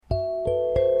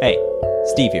Hey,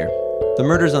 Steve here. The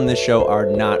murders on this show are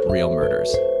not real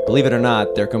murders. Believe it or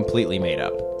not, they're completely made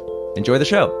up. Enjoy the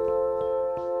show.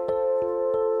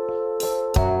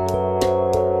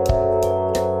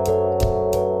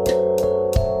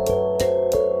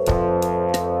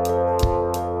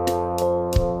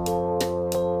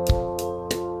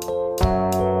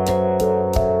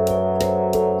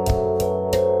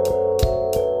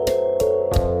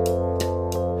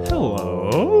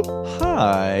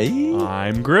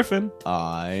 I'm Griffin.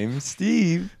 I'm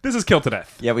Steve. This is Kill to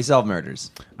Death. Yeah, we solve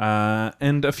murders.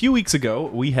 And a few weeks ago,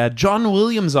 we had John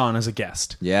Williams on as a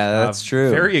guest. Yeah, that's true.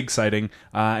 Very exciting.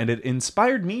 And it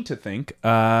inspired me to think,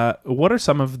 what are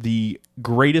some of the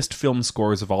greatest film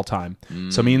scores of all time?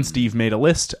 So me and Steve made a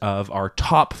list of our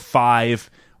top 5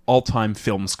 all-time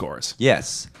film scores.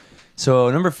 Yes.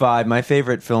 So number 5, my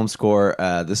favorite film score,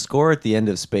 the score at the end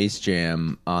of Space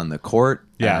Jam on the court,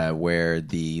 where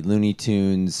the Looney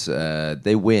Tunes,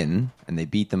 they win and they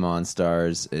beat the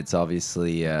Monstars. It's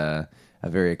obviously a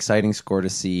very exciting score to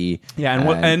see. Yeah,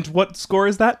 and what score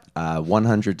is that?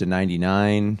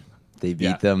 100-99. They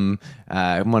beat them.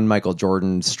 When Michael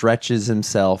Jordan stretches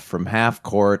himself from half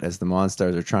court as the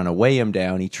Monstars are trying to weigh him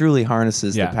down, he truly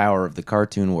harnesses the power of the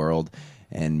cartoon world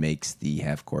and makes the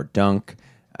half court dunk.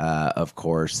 Of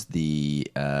course, the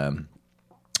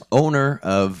owner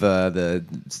of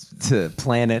the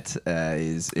planet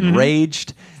is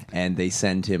enraged, and they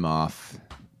send him off.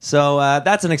 So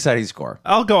that's an exciting score.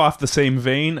 I'll go off the same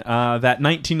vein. That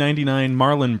 1999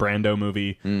 Marlon Brando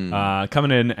movie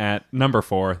coming in at number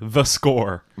 4, The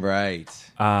Score. Right.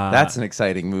 That's an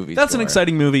exciting movie. That's an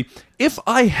exciting movie. If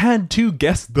I had to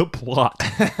guess the plot,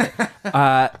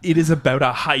 it is about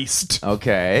a heist.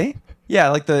 Okay. Yeah,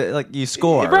 like you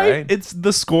score, right? It's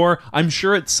The Score. I'm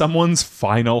sure it's someone's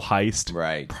final heist.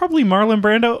 Right. Probably Marlon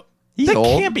Brando. He's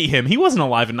old. Can't be him. He wasn't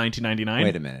alive in 1999.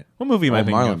 Wait a minute. What movie am I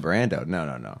thinking Marlon of? Brando.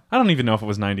 No. I don't even know if it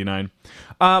was 99.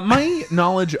 My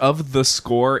knowledge of The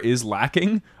Score is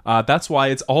lacking. That's why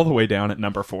it's all the way down at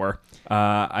number 4.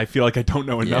 I feel like I don't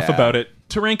know enough about it.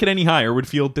 To rank it any higher would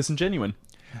feel disingenuous.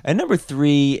 And number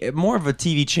 3, more of a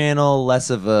TV channel, less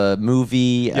of a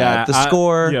movie. The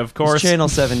Score. Yeah, of course. Channel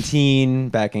 17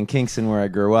 back in Kingston where I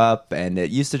grew up. And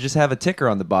it used to just have a ticker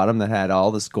on the bottom that had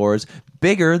all the scores.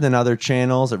 Bigger than other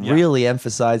channels. It really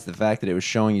emphasized the fact that it was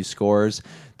showing you scores.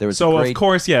 There was of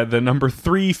course, the number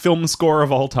 3 film score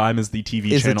of all time is the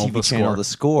TV channel, The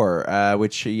Score,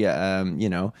 which,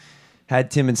 had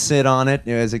Tim and Sid on it.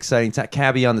 It was exciting.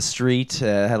 Cabby on the Street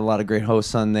had a lot of great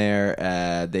hosts on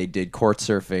there. They did court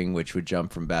surfing, which would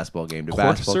jump from basketball game to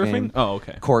basketball game. Oh,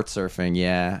 okay. Court surfing,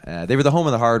 yeah. They were the home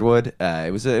of the hardwood.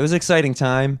 It was an exciting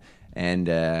time, and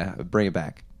bring it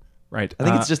back. Right. I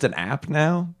think it's just an app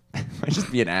now. It might just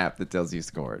be an app that tells you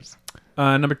scores.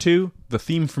 Number 2, the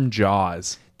theme from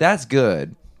Jaws. That's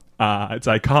good. It's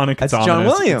iconic. It's John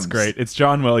Williams. It's great. It's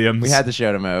John Williams. We had to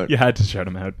shout him out. You had to shout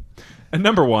him out. And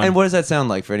number 1. And what does that sound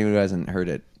like for anyone who hasn't heard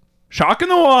it? Shock in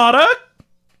the water.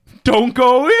 Don't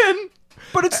go in.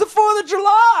 But it's the 4th of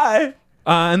July.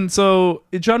 And so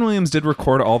John Williams did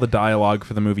record all the dialogue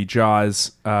for the movie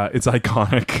Jaws. It's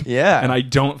iconic. Yeah. And I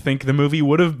don't think the movie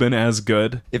would have been as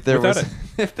good if it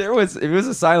was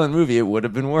a silent movie, it would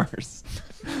have been worse.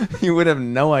 You would have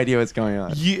no idea what's going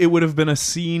on. It would have been a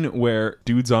scene where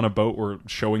dudes on a boat were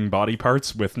showing body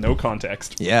parts with no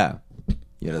context. Yeah.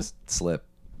 You just slip.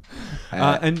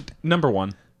 And number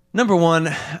 1. Number 1,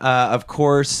 of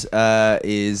course,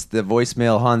 is the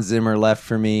voicemail Hans Zimmer left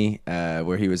for me,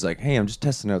 where he was like, "Hey, I'm just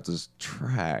testing out this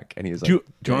track," and he was like, "Do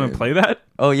you want to play that?"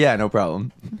 Oh yeah, no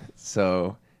problem.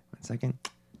 So, 1 second.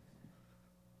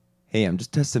 Hey, I'm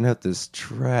just testing out this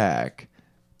track.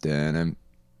 Dun dum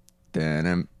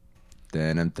dum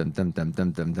dum dum dum dum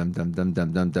dum dum dum dum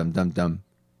dum dum dum dum dum.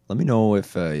 Let me know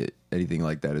if anything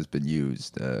like that has been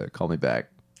used. Call me back.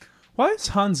 Why is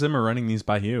Hans Zimmer running these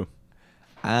by you?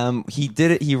 He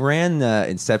did it. He ran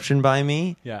Inception by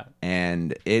me. Yeah,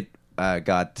 and it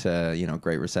got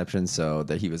great reception. So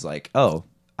that he was like, "Oh,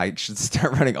 I should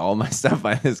start running all my stuff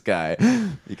by this guy,"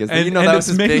 because that was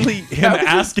his mainly him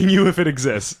asking you if it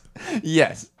exists.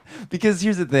 Yes. Because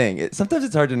here's the thing. Sometimes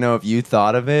it's hard to know if you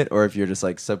thought of it or if you're just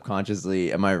like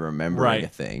subconsciously, am I remembering a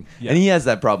thing? Yeah. And he has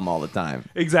that problem all the time.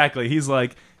 Exactly. He's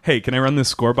like, hey, can I run this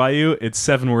score by you? It's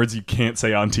 7 words you can't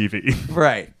say on TV.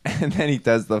 Right. And then he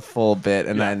does the full bit,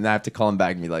 and then I have to call him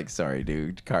back and be like, sorry,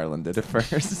 dude, Carlin did it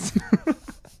first.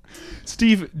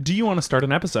 Steve, do you want to start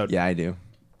an episode? Yeah, I do.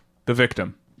 The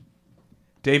victim.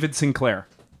 David Sinclair.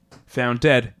 Found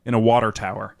dead in a water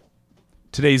tower.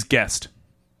 Today's guest.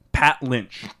 Pat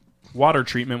Lynch. Water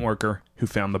treatment worker who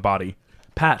found the body.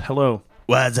 Pat, hello.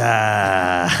 What's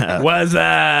up? What's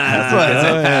How's it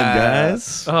going,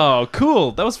 guys? Oh,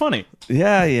 cool. That was funny.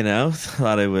 Yeah,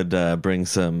 thought I would bring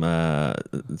some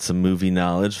movie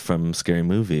knowledge from Scary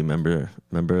Movie. Remember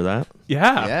that?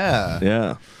 Yeah.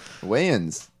 Yeah.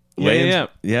 Wayans.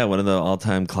 Yeah. One of the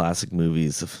all-time classic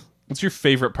movies. What's your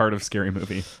favorite part of Scary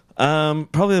Movie?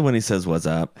 Probably when he says "What's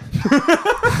up."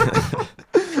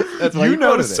 That's why You know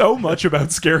quoted it. so much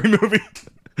about Scary Movie.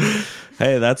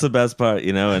 Hey, that's the best part,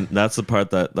 and that's the part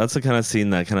that's the kind of scene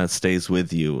that kind of stays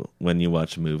with you when you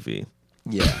watch a movie.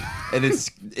 Yeah, and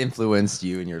it's influenced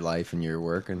you in your life and your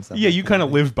work and stuff. Yeah, you kind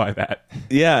of live by that.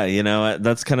 Yeah,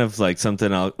 that's kind of like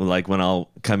something I'll like when I'll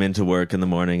come into work in the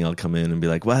morning. I'll come in and be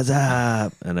like, "What's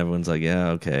up?" And everyone's like, "Yeah,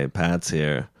 okay, Pat's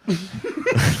here."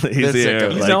 He's here.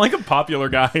 You sound like a popular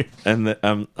guy. And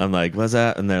I'm like, "What's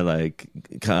that?" And they're like,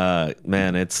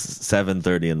 "Man, it's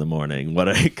 7:30 in the morning.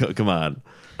 Come on."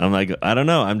 I'm like, "I don't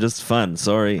know. I'm just fun.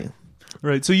 Sorry."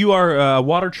 Right. So you are a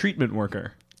water treatment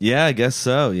worker. Yeah, I guess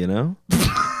so.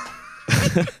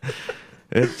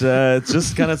 It's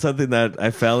just kind of something that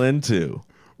I fell into.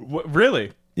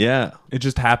 Really? Yeah. It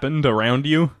just happened around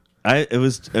you? It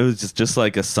was just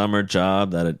like a summer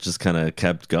job that it just kind of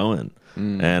kept going.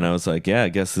 And I was like, yeah, I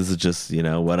guess this is just,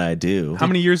 what I do. How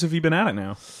many years have you been at it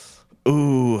now?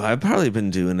 Ooh, I've probably been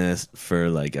doing this for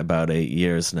like about 8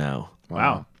 years now.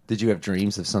 Wow. Did you have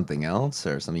dreams of something else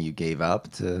or something you gave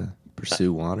up to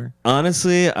pursue water?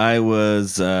 Honestly, I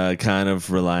was kind of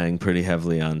relying pretty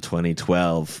heavily on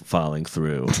 2012 falling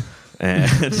through. And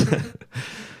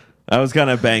I was kind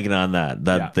of banking on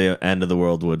that the end of the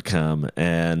world would come.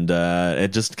 And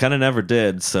it just kind of never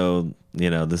did. So,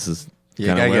 this is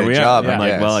kind of where we are. I'm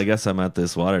like, well, I guess I'm at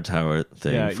this water tower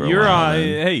thing for a while.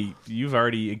 Hey, you've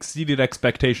already exceeded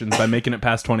expectations by making it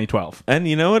past 2012. And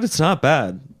you know what? It's not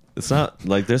bad. It's not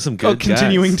like there's some good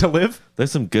continuing guys. to live? There's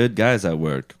some good guys at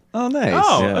work. Oh, nice.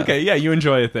 Oh, Yeah. okay. Yeah, you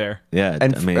enjoy it there. Yeah.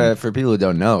 And for people who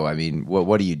don't know,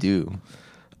 what do you do?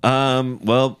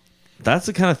 Well, that's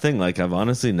the kind of thing. Like, I've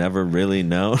honestly never really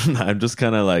known. I'm just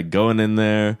kind of like going in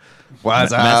there.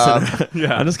 What's up?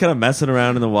 Yeah. I'm just kind of messing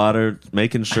around in the water,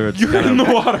 making sure it's You're in the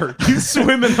water. You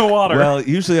swim in the water. Well,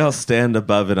 usually I'll stand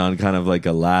above it on kind of like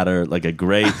a ladder, like a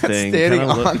grate thing. Standing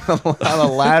kinda on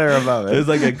a ladder above it. There's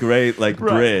like a great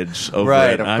bridge over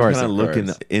Right, it. of I'm course, kind of of looking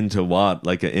course.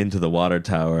 into the water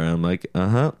tower, and I'm like,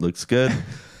 looks good.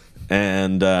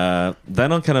 And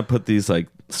then I'll kind of put these like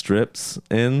strips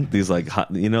in these like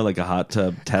hot, like a hot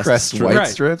tub test Pressed strip. white Right.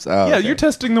 strips? Oh, yeah, okay. you're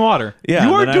testing the water. Yeah,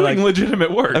 you are and then doing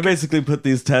legitimate work. I basically put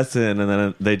these tests in, and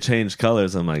then they change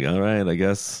colors. I'm like, all right, I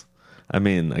guess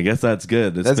that's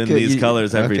good. It's That's been good. these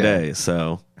colors every okay. day,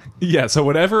 so Yeah, so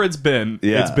whatever it's been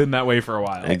Yeah. that way for a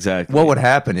while. exactly. What would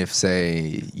happen if,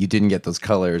 say, you didn't get those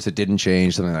colors, it didn't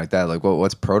change, something like that? Like,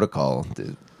 what's protocol?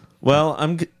 Well,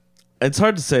 it's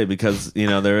hard to say because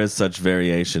there is such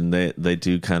variation. They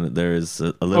do kind of there is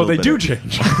a little. Oh, they bit do of-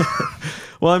 change.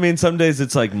 Well, I mean, some days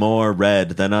it's like more red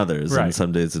than others, Right. and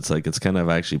some days it's like it's kind of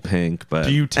actually pink. But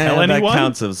Do you tell that anyone?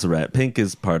 counts as red. Pink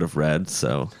is part of red,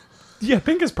 so Yeah,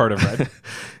 pink is part of red.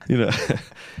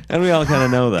 and we all kind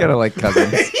of know that. Kind of like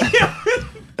cousins.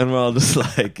 And we're all just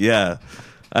like, yeah.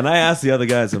 And I asked the other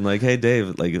guys, I'm like, hey,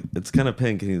 Dave, like it's kind of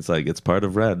pink, and he's like, it's part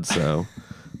of red, so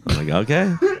I'm like,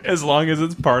 okay, As long as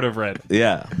it's part of red.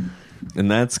 yeah. And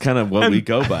that's kind of what we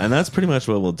go by, and that's pretty much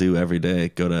what we'll do every day.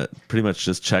 Go to pretty much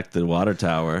just check the water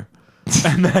tower,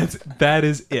 And that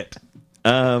is it.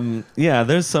 Yeah,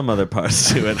 there's some other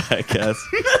parts to it, I guess.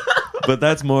 But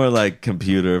that's more like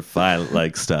computer file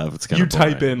like stuff. It's kind You of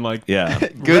type in like yeah,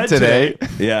 Good red today.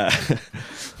 yeah.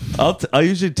 I'll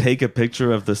usually take a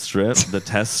picture of the strip, the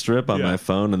test strip on Yeah. my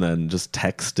phone, and then just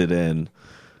text it in.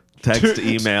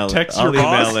 Email. Text I'll your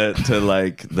boss? email it to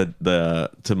like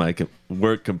to my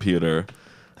work computer,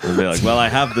 and be like, "Well, I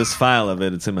have this file of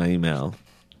it. It's in my email.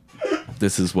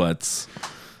 This is what's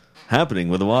happening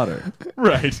with the water."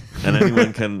 Right. And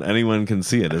anyone can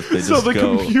see it if they just So the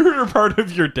go. computer part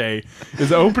of your day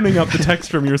is opening up the text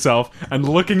from yourself and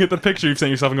looking at the picture you've sent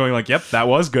yourself and going like, "Yep, that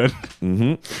was good."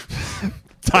 Mm-hmm.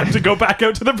 Time to go back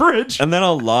out to the bridge. And then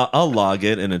I'll log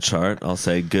it in a chart. I'll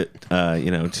say good.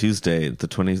 Tuesday the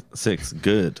 26th.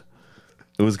 Good.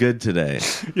 It was good today.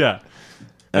 Yeah.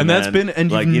 And that's then, been,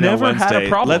 and you've never had a Wednesday,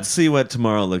 problem. Let's see what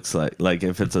tomorrow looks like. Like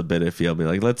if it's a bit iffy, I'll be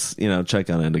like, let's check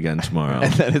on it again tomorrow.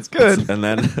 And then it's good. And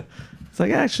then it's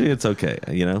like actually it's okay.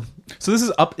 So this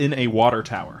is up in a water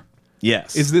tower.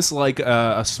 Yes. Is this like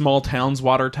a small town's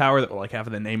water tower that will like have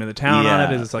the name of the town on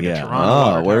it? Is this like Yeah. a Toronto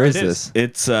water tower? where is It this?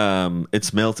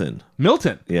 It's Milton.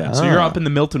 Milton. Yeah. So you're up in the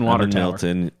Milton water I'm in tower.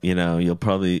 Milton. You'll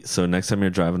probably next time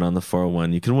you're driving on the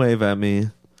 401, you can wave at me.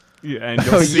 Yeah, and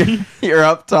you'll see. You're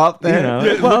up top there. You know,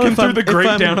 Yeah, looking through the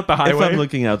grate down at the highway. If I'm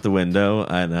looking out the window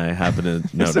and I happen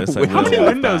to notice, I will How many look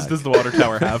windows back. does the water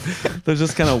tower have? There's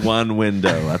just kind of one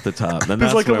window at the top. Then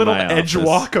There's that's like a where little my edge office-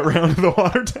 walk around the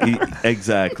water tower.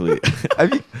 Exactly.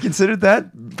 Have you considered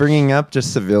that? Bringing up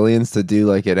just civilians to do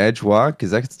like an edge walk?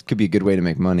 Because that could be a good way to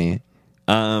make money.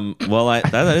 Well,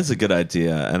 that is a good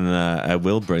idea, and I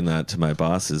will bring that to my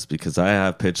bosses because I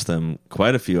have pitched them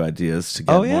quite a few ideas to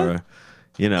get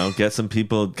more, get some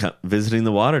people visiting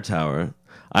the water tower.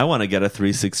 I want to get a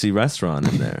 360 restaurant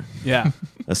in there. Yeah,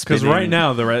 because right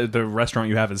now the restaurant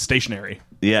you have is stationary.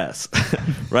 Yes,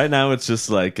 right now it's just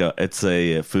like it's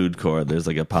a food court. There's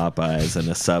like a Popeyes and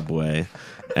a Subway.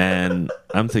 And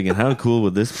I'm thinking, how cool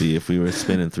would this be if we were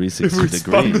spinning 360 If we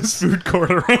spun degrees? this food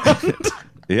court around.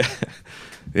 Yeah.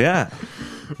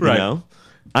 Right. You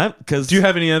know? Do you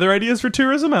have any other ideas for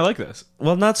tourism? I like this.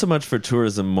 Well, not so much for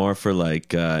tourism, more for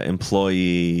like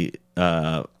employee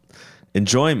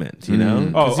enjoyment, you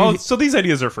know? So these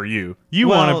ideas are for you. You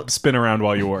want to spin around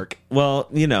while you work. Well,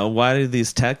 why do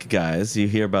these tech guys, you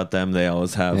hear about them, they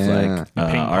always have like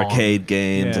arcade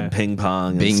games and ping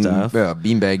pong and stuff.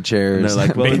 Beanbag chairs. And they're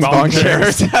like, well, ping pong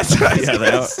chairs. That's what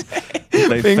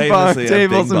they ping pong famously have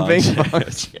tables and ping ping pong pong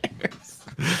chairs. chairs.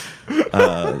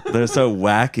 They're so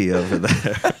wacky over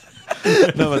there.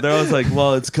 No, but they're always like,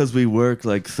 well, it's because we work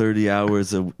like 30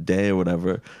 hours a day or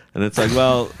whatever. And it's like,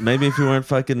 well, maybe if you weren't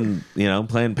fucking,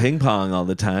 playing ping pong all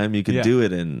the time, you could do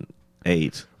it in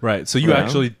 8. Right. So you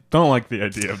actually don't like the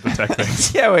idea of the tech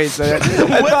things. Yeah, wait. So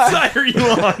What side are you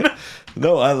on?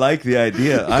 No, I like the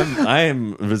idea. I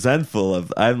am resentful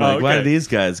of. I'm like, why do these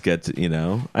guys get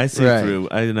to? I see through.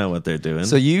 I know what they're doing.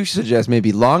 So you suggest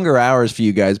maybe longer hours for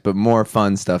you guys, but more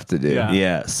fun stuff to do. Yeah.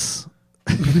 Yes.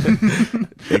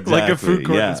 Exactly. Like a food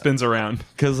court that spins around.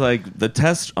 Because like the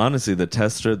test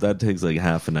strip that takes like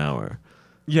half an hour.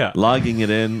 Yeah. Logging it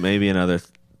in, maybe another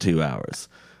 2 hours.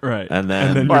 Right. And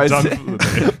then you're done for the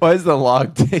day. Why does the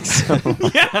log take so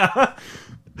long? Yeah.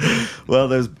 Well,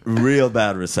 there's real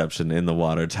bad reception in the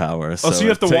water tower. So you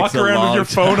have to walk around with your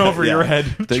phone over your head.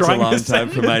 It takes a long time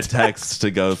for my text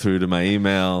to go through to my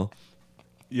email.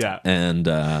 Yeah. And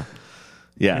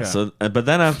so but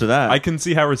then after that I can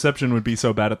see how reception would be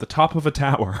so bad at the top of a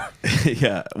tower.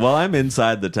 yeah. Well, I'm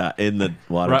inside in the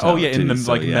water tower. Oh yeah, in too,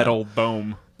 the metal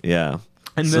dome. Yeah.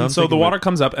 And then so the water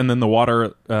comes up, and then the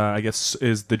water, I guess,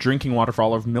 is the drinking water for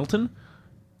all of Milton.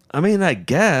 I mean, I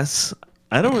guess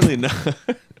I don't really know.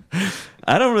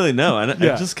 I don't really know.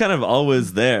 It's just kind of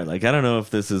always there. Like, I don't know if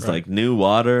this is like new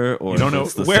water or you don't know if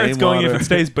it's the where same it's going water. if it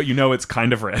stays, but you know it's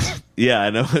kind of red. Yeah, I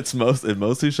know it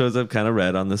mostly shows up kind of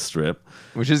red on the strip,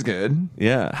 Which is good.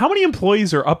 Yeah. How many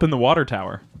employees are up in the water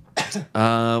tower?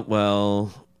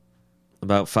 Well,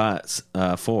 about 5,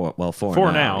 4. Well, 4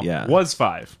 4 now. now. Yeah. Was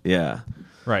 5. Yeah.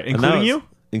 Right, And including now you.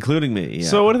 Including me. Yeah.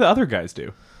 So what do the other guys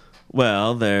do?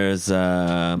 Well, there's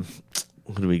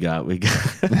what do we got? We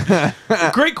got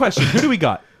Great question. Who do we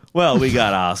got? Well, we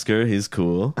got Oscar. He's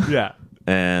cool. Yeah.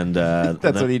 And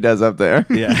That's what he does up there.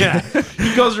 Yeah. Yeah.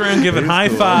 He goes around giving high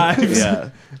fives. Yeah.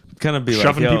 Kind of be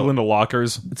Shoving like, people into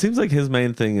lockers. It seems like his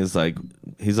main thing is like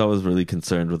he's always really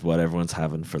concerned with what everyone's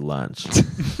having for lunch.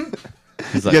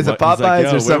 He's like, guys have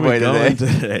Popeyes or Subway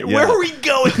today? Yeah. Where are we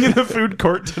going in the food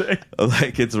court today?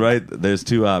 Like, it's right. There's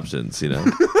 2 options,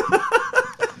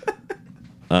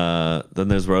 Then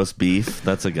there's roast beef.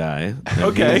 That's a guy. And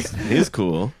Okay. He's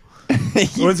cool.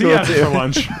 What's he having for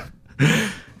lunch?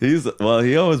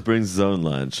 He always brings his own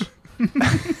lunch.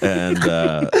 And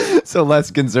So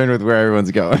less concerned with where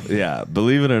everyone's going. yeah,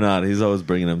 believe it or not, he's always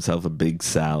bringing himself a big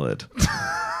salad.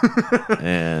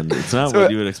 And it's not what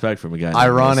you would expect from a guy.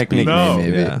 Ironic nickname, No.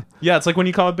 maybe. Yeah. Yeah, it's like when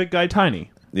you call a big guy tiny.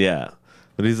 Yeah.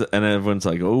 But and everyone's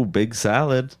like, oh, big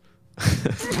salad.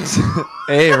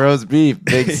 Hey, roast beef,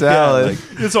 big salad.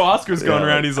 So Oscar's going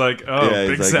around. He's like, "Oh, yeah, big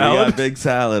he's like, salad, we got big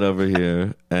salad over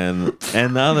here," and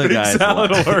the other big guy's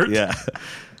salad like, alert." Yeah.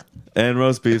 And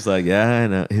roast beef's like, yeah, I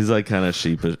know. He's like kind of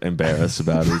sheepish, embarrassed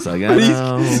about it. He's like, I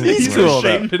know. He's cool,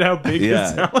 ashamed at how big his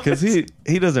Yeah, salad. because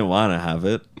he doesn't want to have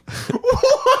it.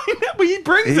 Why not? But he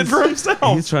brings it for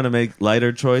himself. He's trying to make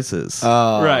lighter choices.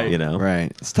 Oh, Right.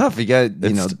 Right. It's tough. You got,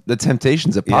 the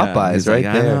temptations of Yeah, Popeyes he's right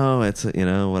like, there. I know. It's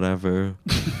whatever.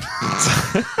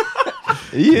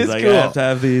 He is He's like, cool. I have to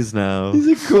have these now. He's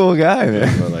a cool guy,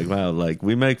 man. We're like, wow, like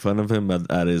we make fun of him, but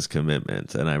that is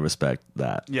commitment, and I respect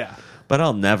that. Yeah. But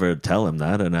I'll never tell him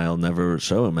that, and I'll never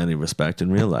show him any respect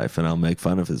in real life, and I'll make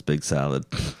fun of his big salad.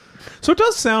 So it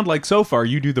does sound like so far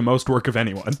you do the most work of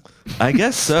anyone. I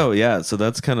guess so, yeah. So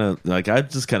that's kind of like I've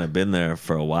just kind of been there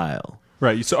for a while.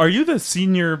 Right. So are you the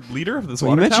senior leader of this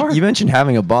Well, water tower? you mentioned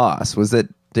having a boss. Was it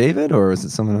David or was it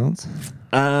someone else?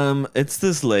 It's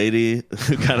this lady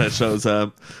who kind of shows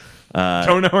up.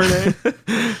 Don't know her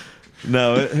name.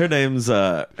 No, her name's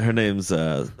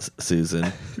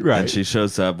Susan, Right? And she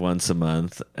shows up once a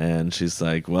month, and she's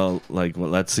like, "Well,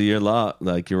 let's see your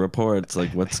your reports.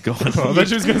 Like, what's going on?" I thought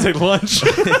she was gonna say lunch.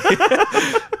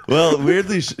 Well,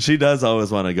 weirdly, she does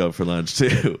always want to go for lunch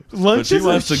too. Lunch is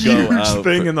a huge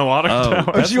thing in the water tower.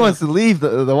 Oh, she wants to leave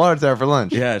the water tower for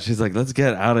lunch. Yeah, she's like, "Let's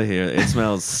get out of here. It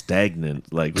smells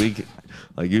stagnant. Like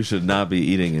you should not be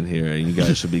eating in here, and you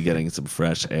guys should be getting some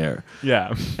fresh air."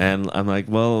 Yeah. And I'm like,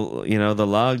 well, the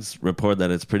logs report that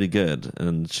it's pretty good,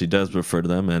 and she does refer to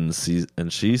them, and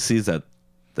she sees that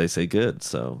they say good.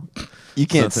 So you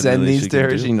can't send these to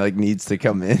her. She needs to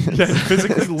come in. Can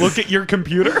physically look at your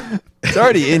computer. It's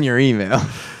already in your email.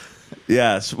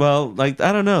 Yes. Well, I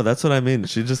don't know. That's what I mean.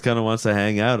 She just kind of wants to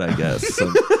hang out, I guess.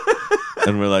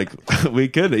 And we're like, we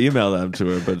could email them to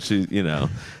her, but she,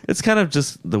 it's kind of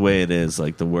just the way it is,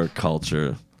 like the work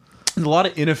culture. There's a lot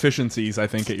of inefficiencies, I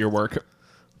think, at your work.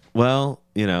 Well,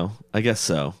 I guess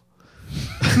so.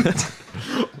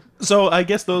 So I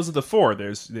guess those are the four.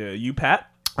 There's you, Pat.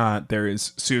 There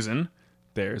is Susan.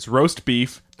 There's roast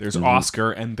beef. There's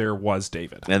Oscar, and there was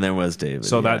David. And there was David.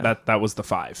 So that was the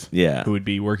five. Yeah. Who would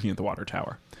be working at the water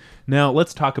tower. Now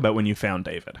let's talk about when you found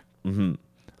David. Mm-hmm.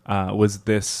 Was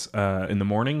this in the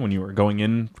morning when you were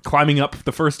climbing up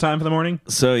the first time in the morning?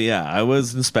 So, yeah, I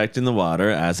was inspecting the water,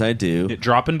 as I do.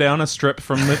 Dropping down a strip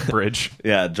from the bridge.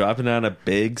 Yeah, dropping down a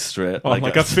big strip.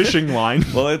 Like a fishing line.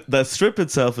 Well, the strip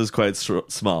itself is quite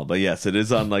small, but yes, it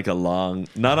is on like a long,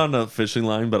 not on a fishing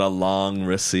line, but a long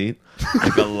receipt.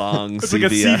 Like a long it's CVS,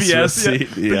 like a CVS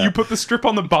receipt. Yeah. That you put the strip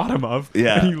on the bottom of.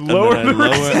 Yeah. And you lower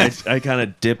I kind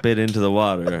of dip it into the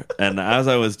water. And as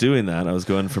I was doing that, I was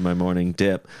going for my morning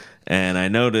dip. And I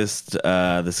noticed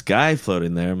this guy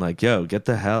floating there. I'm like, yo, get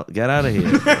out of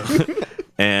here.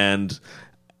 And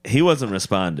he wasn't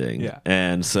responding. Yeah.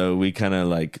 And so we kind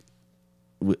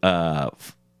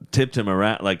of tipped him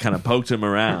around, kind of poked him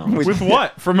around. With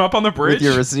what? From up on the bridge? With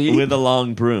your receipt? With a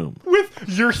long broom. With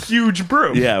your huge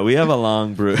broom? Yeah, we have a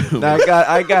long broom. Now,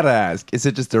 I gotta ask, is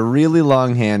it just a really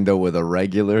long handle with a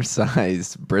regular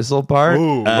sized bristle part?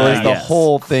 Ooh. Or is the Yes.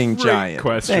 whole thing Great giant?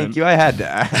 question. Thank you, I had to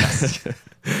ask.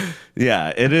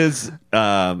 Yeah, it is.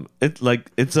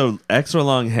 It's a extra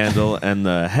long handle, and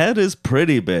the head is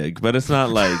pretty big, but it's not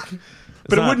like.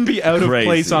 But it wouldn't be out of crazy,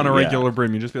 place on a yeah. regular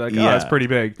broom. You'd just be like, oh, Yeah. that's pretty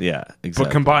big. Yeah, exactly.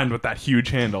 But combined with that huge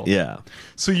handle. Yeah.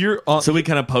 So you're So we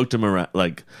kind of poked him around,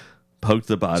 poked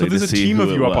the body. So there's to a see team who of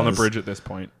you it up on the was. bridge at this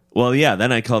point. Well, yeah.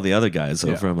 Then I called the other guys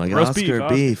over. Yeah. I'm like, Roast Oscar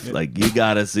beef. beef. Like, you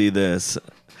got to see this.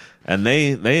 And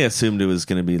they assumed it was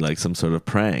going to be like some sort of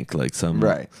prank, like some.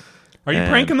 Right. Are you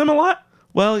pranking them a lot?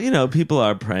 Well, people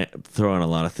are throwing a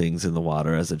lot of things in the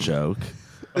water as a joke.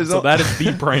 So that is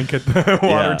the prank at the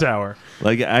water tower.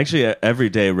 Like, actually, every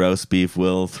day, roast beef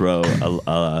will throw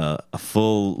a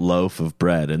full loaf of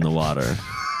bread in the water.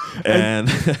 And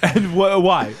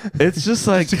Why? it's just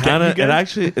like To get kind you of,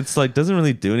 guys? it's like doesn't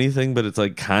really do anything, but it's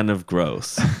like kind of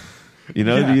gross.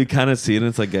 Yeah. You kind of see it and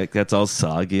it's like it gets all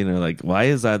soggy and they're like, why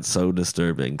is that so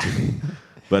disturbing to me?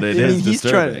 But it is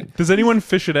disturbing. Does anyone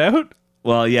fish it out?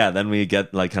 Well, yeah, then we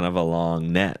get like kind of a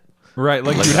long net. Right,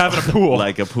 like you'd have in a pool.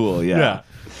 Like a pool, yeah. Yeah.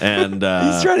 And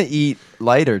He's trying to eat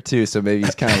lighter too, so maybe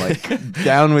he's kind of like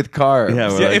down with carbs.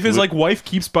 Yeah, Yeah, if his wife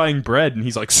keeps buying bread and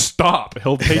he's like, stop,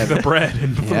 he'll take the bread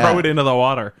and throw it into the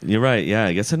water. You're right. Yeah,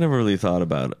 I guess I never really thought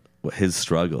about his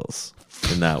struggles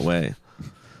in that way.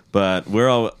 But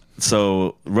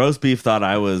so roast beef thought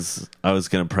I was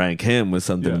going to prank him with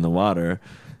something in the water,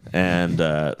 and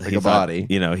he a thought, body.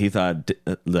 he thought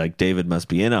like David must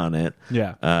be in on it.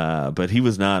 Yeah. But he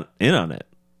was not in on it.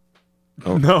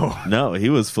 No, he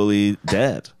was fully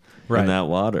dead Right. in that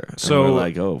water. So- and we're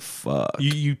like, oh fuck.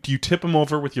 You tip him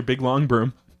over with your big long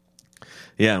broom.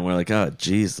 Yeah, and we're like, oh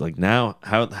geez, like now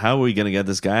how are we gonna get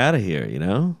this guy out of here?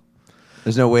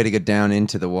 There's no way to get down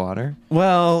into the water.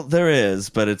 Well, there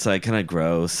is, but it's like kind of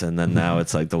gross, and then now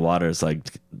it's like the water's like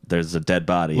there's a dead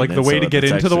body. Like in the it, way so to get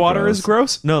it's into the extra water is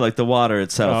gross? No, like the water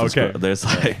itself. Oh, is okay. There's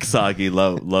like soggy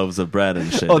loaves of bread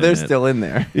and shit. Oh, they're in it. still in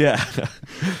there. Yeah.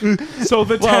 So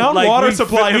the Well, town like, water we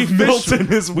supply fi- of we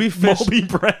Milton is moldy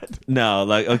bread. No,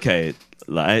 like okay.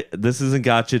 This isn't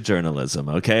gotcha journalism,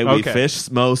 okay? We Okay. fish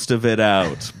most of it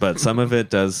out, but some of it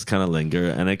does kind of linger,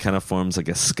 and it kind of forms like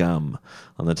a scum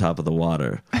on the top of the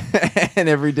water. And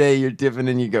every day you're dipping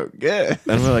and you go, good.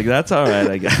 And we're like, that's all right,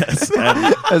 I guess.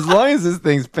 And As long as this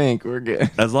thing's pink, we're good.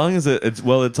 as long as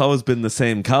it's always been the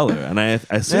same color, and I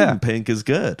assume Yeah. pink is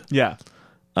good. Yeah.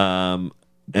 And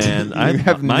You I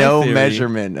have my no theory-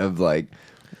 measurement of like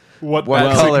what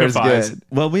color is signifies. good.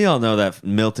 Well, we all know that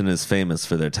Milton is famous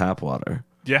for their tap water.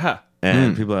 Yeah.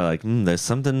 And people are like, there's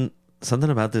something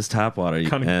about this tap water.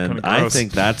 Kinda I gross.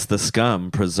 think that's the scum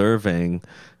preserving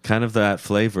kind of that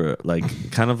flavor,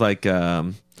 like kind of like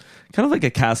a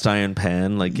cast iron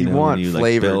pan, like You know want when you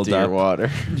flavor like build to your up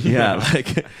water. Yeah,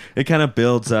 like it kind of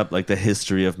builds up like the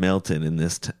history of Milton in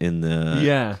this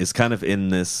it's kind of in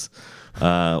this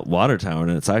water tower,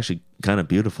 and it's actually kind of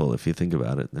beautiful if you think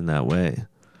about it in that way.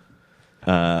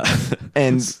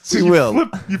 And So we you will.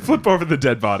 flip over the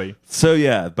dead body. So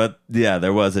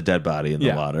there was a dead body in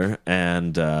the water,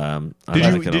 and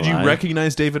Did you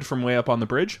recognize David from way up on the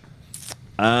bridge?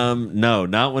 No,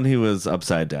 not when he was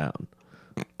upside down.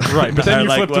 Right, but then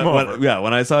you flipped him over.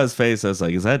 When I saw his face, I was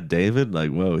like, "Is that David?" Like,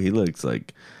 whoa, he looks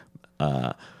like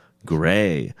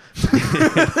gray.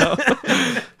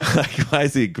 Like, why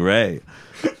is he gray?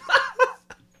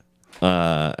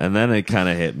 And then it kind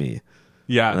of hit me.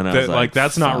 Yeah, And I was like,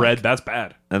 that's not fuck. red. That's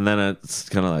bad. And then it's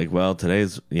kind of like, well,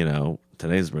 today's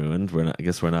ruined.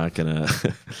 Guess we're not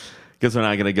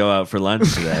gonna go out for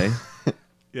lunch today.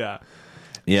 Yeah.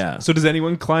 Yeah. So does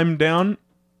anyone climb down?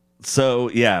 So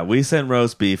yeah, we sent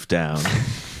roast beef down.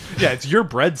 Yeah, it's your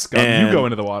bread scum. And You go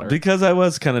into the water. because I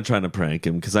was kind of trying to prank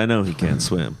him because I know he can't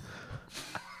swim.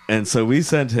 And so we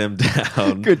sent him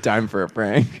down. Good time for a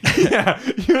prank. Yeah,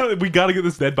 we got to get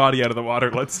this dead body out of the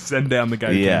water. Let's send down the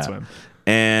guy who can't swim.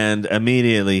 And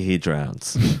immediately he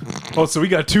drowns. Oh, so we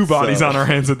got two bodies on our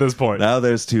hands at this point. Now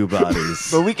there's two bodies.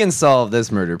 But we can solve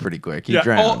this murder pretty quick. He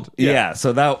drowned. Yeah,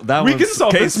 so that We one's can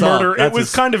solve case this murder. It That's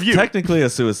was kind of you. Technically a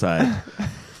suicide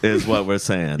is what we're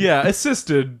saying. Yeah,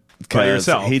 assisted by 'Cause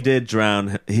yourself. he did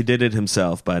drown. He did it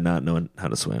himself by not knowing how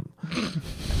to swim.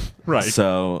 Right.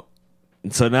 So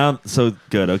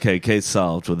good. Okay, case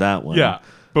solved with that one. Yeah,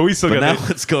 but we still But got now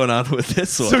what's going on with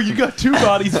this one? So you got two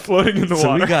bodies floating in the So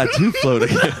water. we got two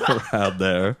floating around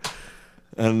there,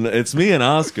 and it's me and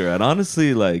Oscar. And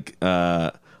honestly, like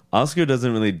Oscar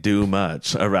doesn't really do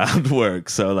much around work,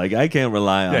 so like I can't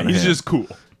rely on him. He's just cool.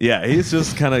 Yeah, he's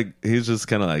just kind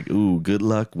of like, ooh, good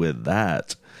luck with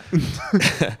that.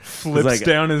 Flips like-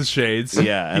 down his shades.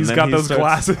 Yeah, and he's then got he those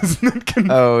starts- glasses that can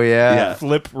Oh yeah. Yeah.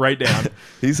 flip right down.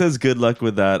 He says good luck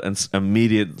with that, and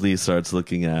immediately starts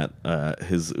looking at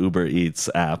his Uber Eats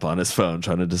app on his phone,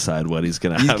 trying to decide what he's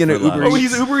gonna have gonna for Uber lunch. Oh,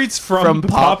 he's Uber Eats from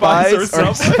Popeyes, Popeyes or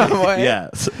something. Subway? Yeah,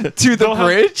 To the They'll have-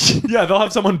 bridge. Yeah, they'll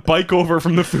have someone bike over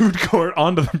from the food court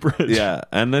onto the bridge. yeah,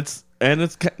 and it's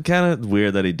kind of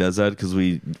weird that he does that because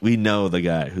we know the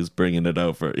guy who's bringing it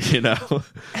over. You know,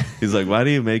 he's like, why do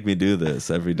you make me do this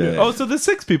every day? Oh, so there's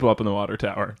 6 people up in the water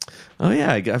tower. Oh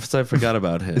yeah, I guess I forgot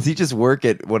about him. Does he just work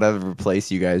at whatever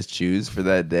place you guys choose for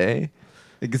that day?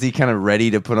 Like, is he kind of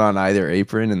ready to put on either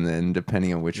apron, and then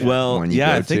depending on which one you go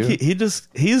I think to?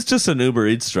 he's just an Uber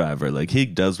Eats driver. Like he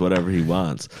does whatever he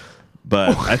wants,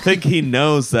 but I think he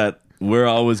knows that we're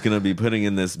always going to be putting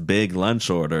in this big lunch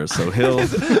order, so he'll kind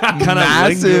of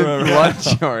Massive linger around.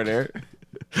 lunch order.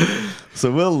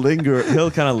 So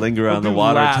he'll kind of linger around the do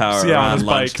water laps, tower on around his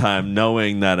bike. lunchtime,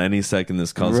 knowing that any second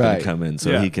this call's going Right. to come in, so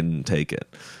Yeah. he can take it.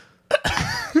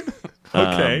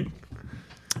 Okay.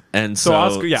 And So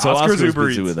Oscar's Oscar's Uber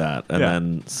busy Eats. with that, and Yeah.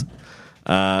 then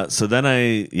so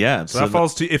that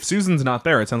falls to if Susan's not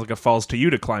there, it sounds like it falls to you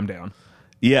to climb down.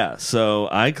 yeah, so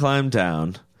I climbed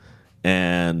down,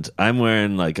 and I'm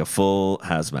wearing like a full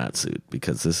hazmat suit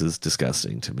because this is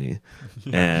disgusting to me,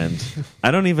 and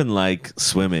I don't even like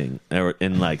swimming or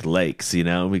in like lakes, you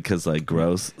know, because like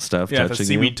gross stuff Yeah, the touching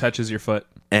seaweed you, touches your foot.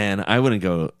 and I wouldn't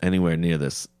go anywhere near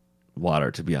this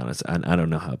water, to be honest. I don't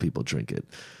know how people drink it.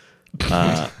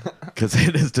 Because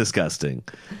it is disgusting.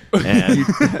 And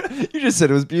You just said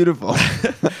it was beautiful.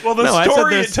 Well, the No, I said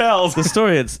story it there's- tells. the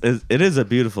story, it is a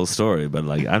beautiful story, but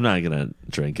like I'm not gonna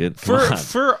drink it. Come on.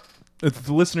 For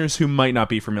the listeners who might not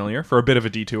be familiar, for a bit of a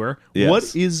detour, Yes.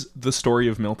 what is the story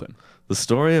of Milton? The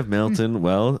story of Milton,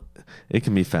 well, it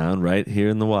can be found right here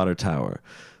in the water tower.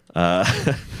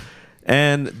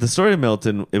 And the story of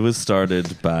Milton, it was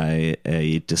started by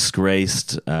a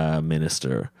disgraced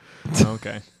minister.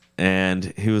 Okay.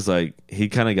 And he was like, he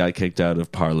kind of got kicked out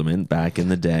of Parliament back in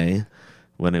the day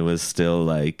when it was still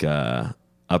like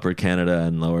Upper Canada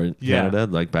and Lower Canada,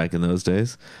 like back in those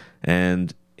days.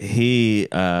 And he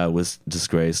was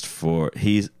disgraced for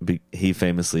he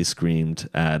famously screamed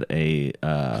at a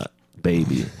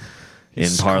baby in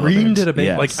Parliament. Screamed at a baby,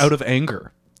 Yes. like out of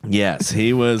anger. Yes,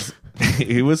 he was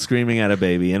screaming at a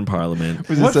baby in Parliament.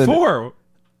 What for?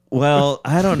 Well,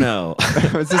 I don't know.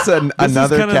 Was this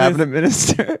another kind of cabinet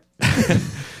minister?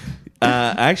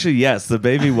 Actually, yes, the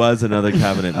baby was another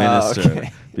cabinet minister.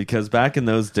 Okay. because back in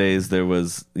those days there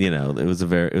was, it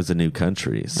was a new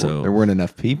country, so there weren't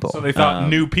enough people. So they thought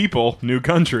new people, new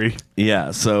country.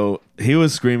 Yeah, so he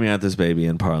was screaming at this baby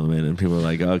in Parliament, and people were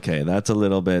like, okay, that's a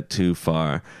little bit too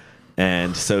far.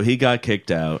 And so he got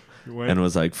kicked out and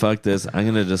was like, fuck this, I'm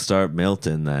going to just start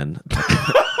Milton then.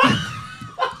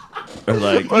 Or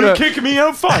like, you kick me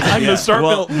out, fine. I'm going to start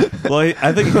Milton. Well,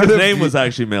 I think his name was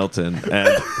actually Milton.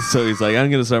 And so he's like,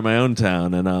 I'm going to start my own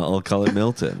town, and I'll call it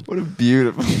Milton. What a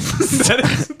beautiful...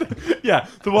 Yeah,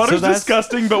 the water's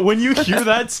disgusting, but when you hear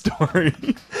that story...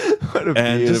 What a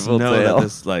and just beautiful know tale. that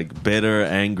this like bitter,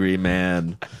 angry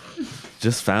man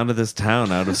just founded this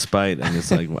town out of spite, and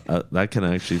it's like that can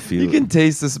actually feel. You can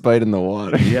taste the spite in the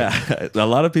water. Yeah, a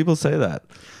lot of people say that.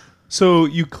 So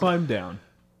you climb down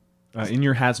in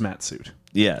your hazmat suit.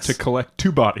 Yes. To collect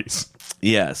 2 bodies.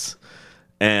 Yes.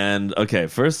 And okay,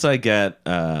 first I get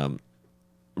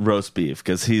roast beef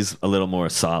because he's a little more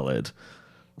solid.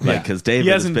 Like, because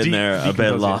David has been there a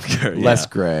bit longer, less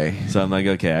gray. So I'm like,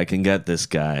 okay, I can get this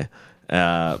guy,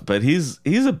 but he's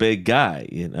a big guy,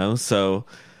 So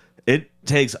it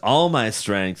takes all my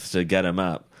strength to get him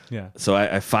up. Yeah. So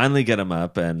I finally get him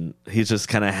up, and he's just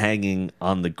kind of hanging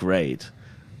on the grate,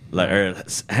 like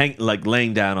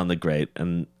laying down on the grate,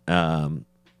 and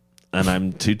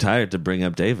I'm too tired to bring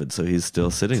up David, so he's still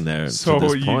sitting there. So to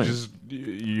this point.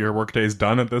 Your workday's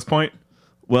done at this point.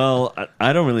 Well,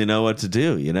 I don't really know what to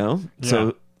do,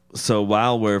 Yeah. So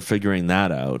while we're figuring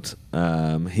that out,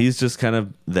 he's just kind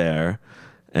of there,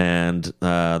 and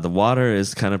the water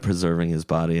is kind of preserving his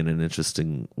body in an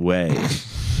interesting way.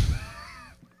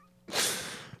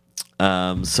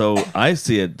 So I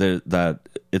see it that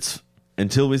it's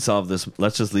until we solve this,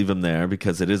 let's just leave him there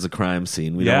because it is a crime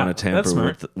scene. We don't want to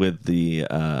tamper with the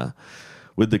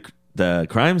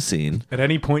crime scene. At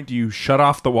any point, do you shut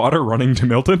off the water running to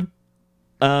Milton?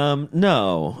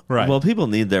 No. Right. Well, people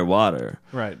need their water.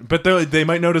 Right. But they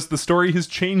might notice the story has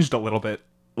changed a little bit.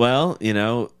 Well,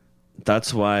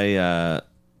 that's why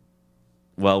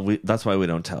that's why we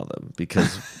don't tell them,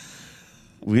 because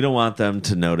we don't want them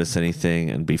to notice anything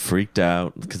and be freaked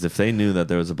out, because if they knew that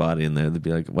there was a body in there, they'd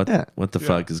be like, what the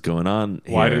fuck is going on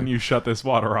here? Why didn't you shut this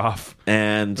water off?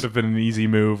 And would have been an easy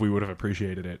move. We would have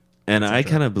appreciated it. And I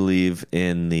kind of believe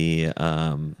in the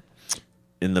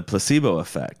placebo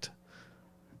effect,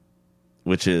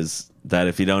 which is that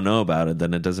if you don't know about it,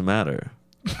 then it doesn't matter.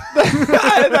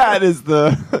 That is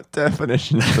the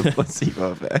definition of the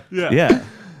placebo effect. Yeah.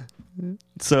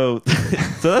 So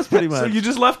that's pretty much. So you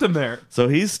just left him there. So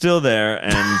he's still there,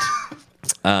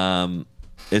 and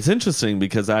it's interesting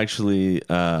because actually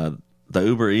the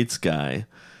Uber Eats guy,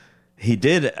 he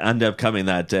did end up coming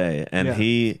that day, and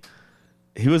he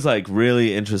was like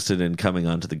really interested in coming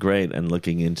onto the grate and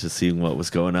looking into seeing what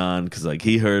was going on, because like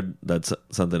he heard that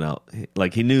something else,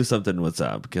 like he knew something was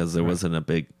up because there wasn't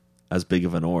as big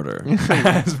of an order.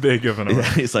 As big of an order.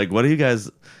 He's like, what are you guys?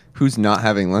 Who's not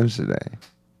having lunch today?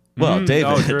 Well, David.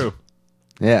 Oh, true.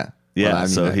 Yeah. Yeah. Well,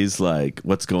 so he's like,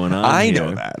 what's going on? I here?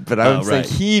 know that, but I would say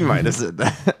he might have said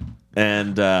that.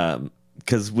 And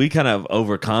because we kind of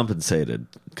overcompensated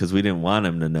because we didn't want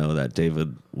him to know that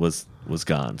David was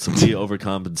gone, so we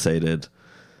overcompensated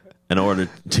and ordered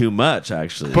too much,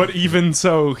 actually. But even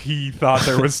so, he thought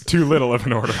there was too little of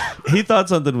an order. He thought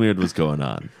something weird was going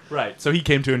on. Right. So he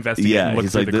came to investigate. Yeah, and look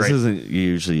he's through like, the this grate. isn't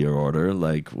usually your order.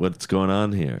 Like, what's going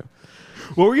on here?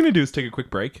 What we're going to do is take a quick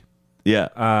break.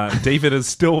 Yeah. David is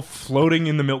still floating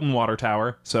in the Milton Water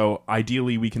Tower, so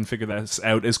ideally we can figure this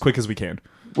out as quick as we can.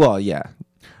 Well, yeah.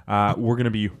 We're going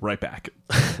to be right back.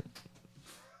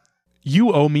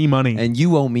 You owe me money. And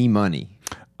you owe me money.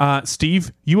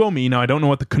 Steve, you owe me. Now, I don't know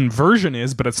what the conversion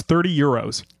is, but it's 30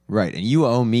 euros. Right. And you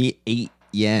owe me 8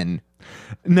 yen.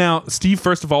 Now, Steve,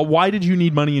 first of all, why did you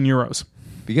need money in euros?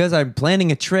 Because I'm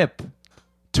planning a trip.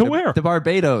 To where? To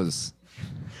Barbados.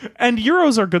 And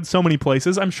euros are good so many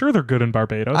places. I'm sure they're good in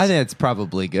Barbados. I think it's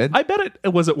probably good. I bet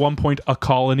it was at one point a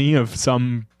colony of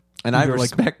some... And I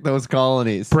respect those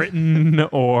colonies. Britain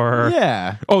or...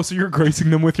 Yeah. Oh, so you're gracing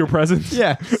them with your presence?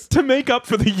 Yes. To make up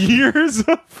for the years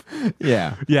of...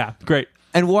 Yeah. Yeah, great.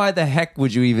 And why the heck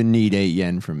would you even need 8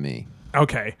 yen from me?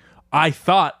 Okay. I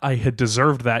thought I had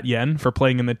deserved that yen for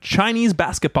playing in the Chinese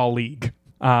Basketball League.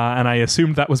 And I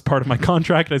assumed that was part of my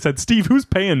contract. I said, Steve, who's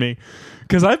paying me?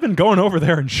 Because I've been going over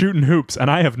there and shooting hoops,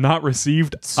 and I have not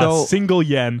received a single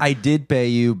yen. I did pay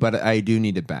you, but I do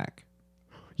need it back.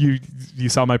 You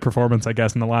saw my performance, I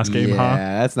guess, in the last game, huh?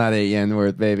 Yeah, that's not 8 yen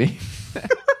worth, baby.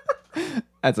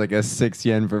 That's like a 6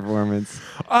 yen performance.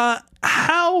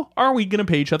 How are we going to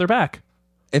pay each other back?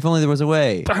 If only there was a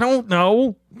way. I don't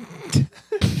know.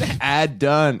 Ad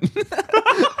done.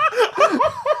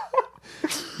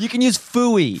 You can use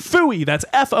Fooey. Fooey, that's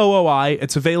Fooi.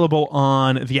 It's available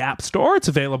on the App Store. It's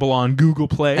available on Google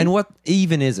Play. And what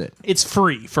even is it? It's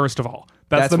free, first of all.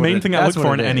 That's the main thing I look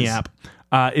for in any app.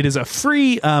 It is a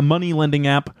free money lending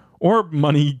app or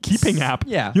money keeping app.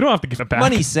 Yeah. You don't have to give it back.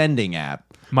 Money sending app.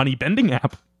 Money bending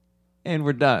app. And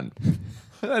we're done.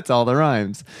 That's all the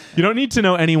rhymes. You don't need to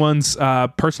know anyone's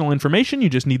personal information. You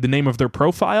just need the name of their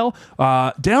profile.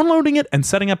 Downloading it and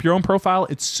setting up your own profile,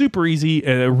 it's super easy,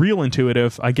 real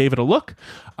intuitive. I gave it a look,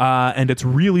 and it's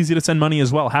real easy to send money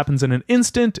as well. Happens in an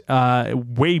instant,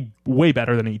 way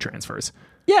better than e-transfers.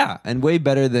 Yeah, and way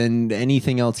better than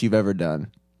anything else you've ever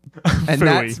done. And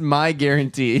that's my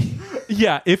guarantee.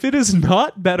 Yeah, if it is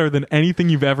not better than anything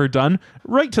you've ever done,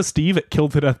 write to Steve at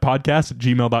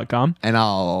killedtodeathpodcast@gmail.com.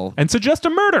 And suggest a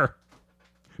murder.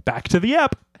 Back to the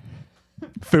app.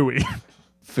 Fooey.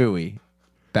 Fooey.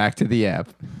 Back to the app.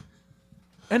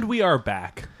 And we are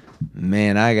back.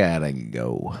 Man, I gotta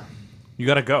go. You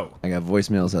gotta go. I got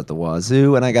voicemails at the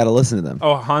wazoo, and I gotta listen to them.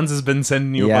 Oh, Hans has been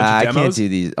sending you a bunch of demos? I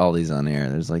can't do all these on air.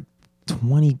 There's like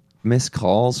 20 missed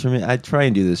calls from me. I try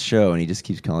and do this show, and he just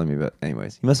keeps calling me. But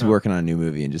anyways, he must be working on a new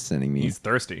movie and just sending me. He's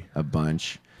thirsty. A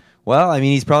bunch. Well, I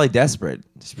mean, he's probably desperate.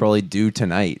 He's probably due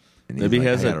tonight. And maybe he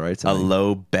has a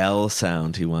low bell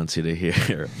sound he wants you to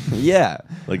hear. Yeah,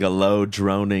 like a low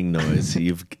droning noise.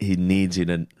 He needs you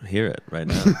to hear it right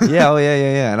now.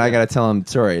 Yeah. And I gotta tell him,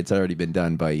 sorry, it's already been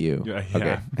done by you. Yeah.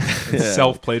 Okay. It's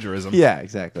self-plagiarism. Yeah,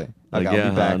 exactly. Like, I'll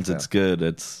be back, Hans, it's good.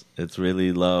 It's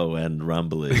really low and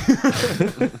rumbly.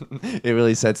 It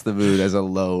really sets the mood as a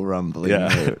low rumbly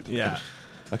mood. Yeah.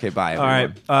 Okay, bye,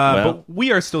 everyone. All right. But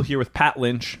we are still here with Pat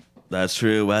Lynch. That's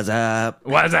true. What's up?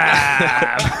 What's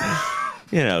up?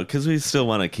 Because we still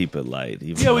want to keep it light.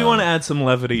 We want to add some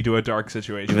levity to a dark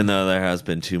situation. Even though there has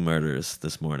been 2 murders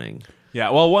this morning. Yeah,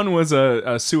 well, one was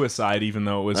a suicide, even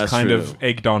though it was kind of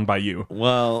egged on by you.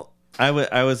 Well, I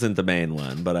wasn't the main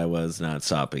one, but I was not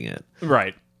stopping it.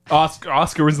 Right.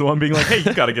 Oscar was the one being like, hey,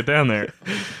 you got to get down there.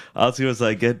 Oscar was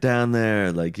like, get down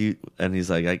there. Like you, and he's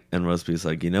like, and Roastbeef's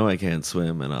like, I can't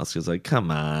swim. And Oscar's like, come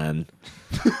on.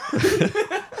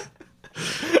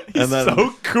 He's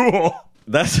so cool.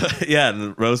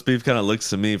 And Roast Beef kind of looks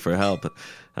to me for help.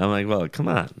 I'm like, well, come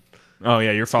on. Oh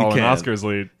yeah, you're following Oscar's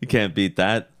lead. You can't beat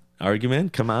that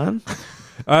argument. Come on.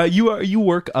 You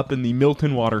work up in the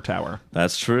Milton Water Tower.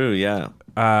 That's true. Yeah.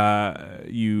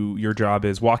 Your job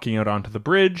is walking out onto the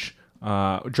bridge,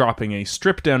 dropping a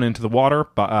strip down into the water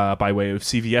by way of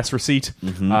CVS receipt,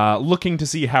 looking to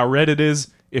see how red it is.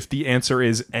 If the answer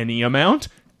is any amount,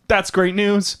 that's great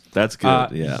news. That's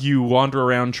good. Yeah. You wander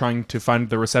around trying to find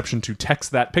the reception to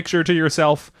text that picture to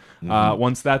yourself.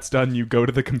 Once that's done, you go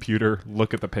to the computer,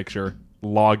 look at the picture,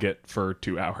 log it for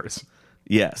 2 hours.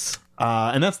 Yes.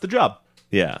 And that's the job.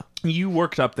 Yeah. You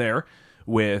worked up there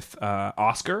with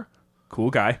Oscar. Cool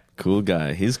guy. Cool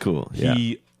guy. He's cool. Yeah.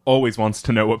 He always wants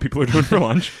to know what people are doing for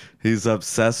lunch. He's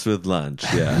obsessed with lunch.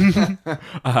 Yeah.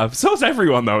 So is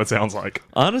everyone, though, it sounds like.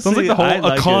 Honestly, sounds like the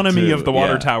whole economy of the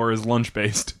water tower is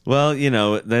lunch-based. Well,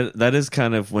 that is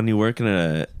kind of, when you work in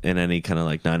any kind of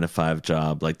like 9-to-5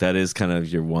 job, like that is kind of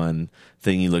your one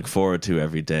thing you look forward to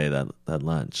every day, that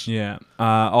lunch. Yeah.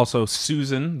 Also,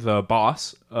 Susan, the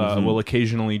boss, will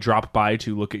occasionally drop by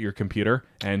to look at your computer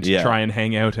and try and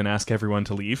hang out and ask everyone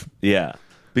to leave. Yeah.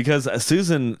 Because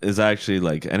Susan is actually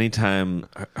like, anytime,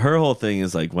 her whole thing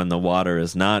is like, when the water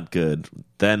is not good,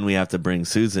 then we have to bring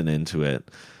Susan into it.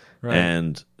 Right.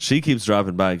 And she keeps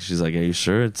dropping by because she's like, are you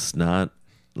sure it's not?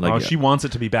 Like, she wants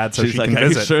it to be bad so she's she like, can are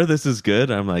visit. you sure this is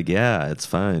good? I'm like, yeah, it's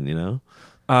fine,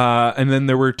 And then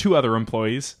there were 2 other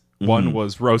employees. One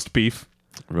was Roast Beef.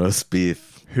 Roast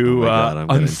Beef. Who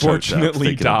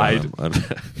unfortunately died.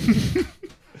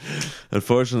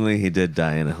 Unfortunately, he did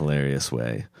die in a hilarious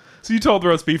way. So you told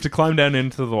Roast Beef to climb down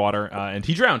into the water, and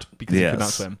he drowned because he could not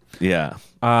swim. Yeah.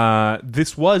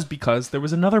 This was because there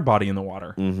was another body in the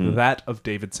water, that of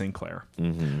David St. Clair.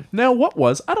 Now,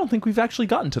 I don't think we've actually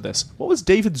gotten to this. What was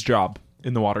David's job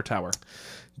in the water tower?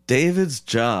 David's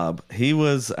job, he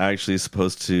was actually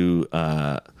supposed to...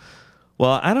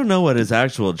 well, I don't know what his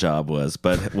actual job was,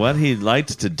 but what he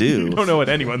liked to do... You don't know what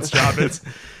anyone's job is.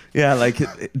 Yeah, like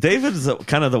David is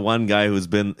kind of the one guy who's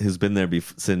been there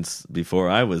since before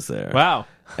I was there. Wow.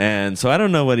 And so I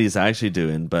don't know what he's actually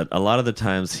doing, but a lot of the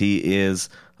times he is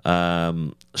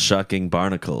picking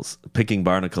barnacles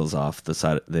off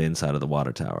the inside of the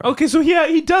water tower. Okay, so yeah,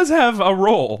 he does have a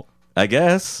role. I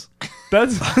guess.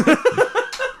 That's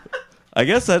I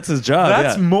guess that's his job.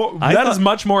 That's more. That is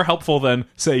much more helpful than,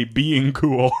 say, being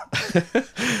cool.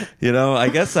 I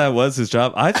guess that was his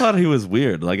job. I thought he was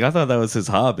weird. Like, I thought that was his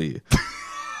hobby.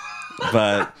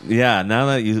 But yeah, now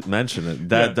that you mention it,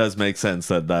 that does make sense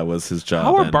that was his job.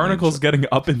 How are barnacles getting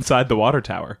up inside the water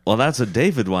tower? Well, that's what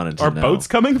David wanted to know. Are boats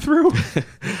coming through?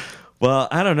 Well,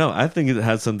 I don't know. I think it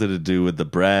has something to do with the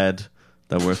bread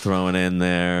that we're throwing in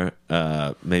there.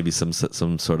 Maybe some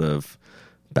sort of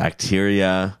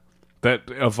bacteria that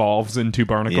evolves into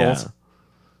barnacles. Yeah.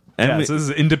 And this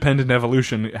is independent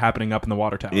evolution happening up in the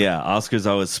water tower. Yeah, Oscar's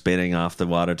always spitting off the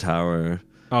water tower.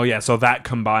 Oh, yeah, so that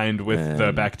combined with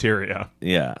the bacteria.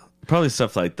 Yeah, probably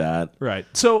stuff like that. Right.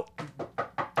 So,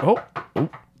 hello?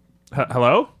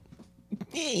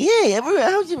 Yeah,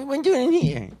 how's everyone doing in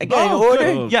here? I got an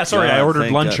order. Yeah, sorry, I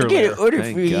ordered lunch I earlier. got an order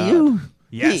for you.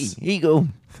 Yes. Hey, here you go.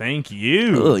 Thank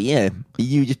you. Oh, yeah.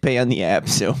 You just pay on the app,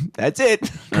 so that's it.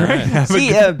 Right. See,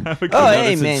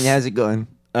 hey, man, how's it going?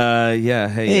 Yeah,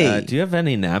 hey. Do you have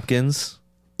any napkins?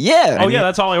 Yeah.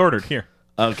 That's all I ordered. Here.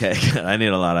 Okay, I need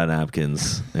a lot of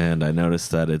napkins, and I noticed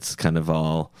that it's kind of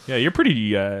all... Yeah, you're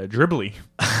pretty dribbly.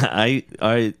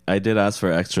 I did ask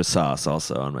for extra sauce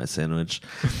also on my sandwich.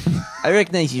 I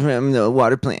recognize you from the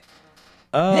water plant.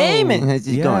 Oh, hey, man, how's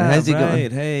it going? How's it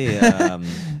going? Hey,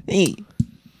 hey.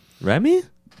 Remy?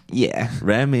 Yeah.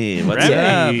 Remy, what's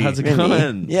Remy. up? How's it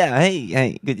going? Yeah,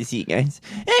 hey, good to see you guys.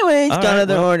 Anyways, got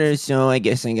other orders, so I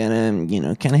guess I gotta,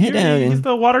 kind of head out. He's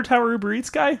the water tower Uber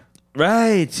Eats guy?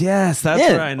 Right, yes, that's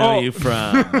where I know you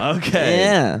from. Okay.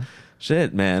 Yeah.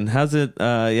 Shit, man. How's it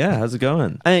how's it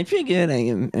going? Pretty good.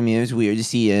 I mean, it was weird to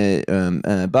see a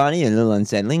body, a little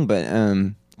unsettling, but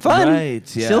fun.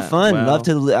 Right, yeah. Still fun. Well,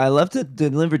 I love to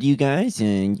deliver to you guys,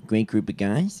 and great group of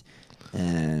guys.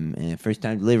 First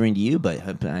time delivering to you, but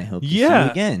I hope to see you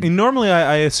again. And normally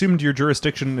I assumed your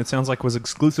jurisdiction, it sounds like, was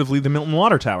exclusively the Milton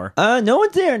Water Tower. No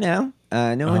one's there now.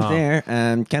 No one's there.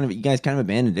 You guys kind of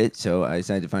abandoned it, so I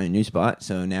decided to find a new spot.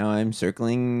 So now I'm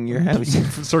circling your house.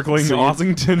 Circling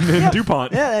Ossington and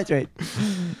DuPont. Yeah, that's right.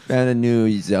 Found a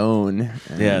new zone.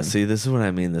 Yeah, see, this is what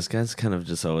I mean. This guy's kind of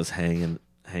just always hanging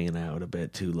out a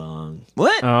bit too long.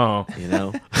 What? Oh, you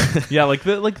know? Yeah, like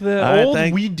the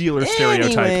old weed dealer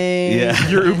stereotype. Yeah,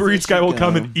 your Uber Eats guy will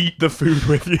come and eat the food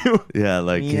with you. Yeah,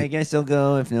 like I guess I'll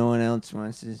go if no one else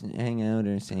wants to hang out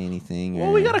or say anything.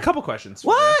 Well, we got a couple questions.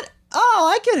 What?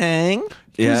 Oh, I could hang.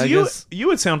 Yeah, you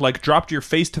would sound like dropped your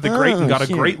face to the grate and got a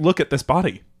great look at this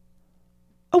body.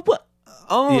 Oh, what?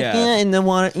 Oh, yeah, in the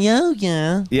water. Yeah.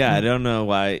 Yeah, I don't know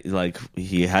why. Like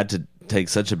he had to take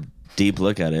such a deep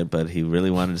look at it, but he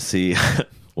really wanted to see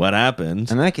what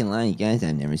happened. I'm not gonna lie, you guys.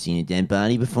 I've never seen a dead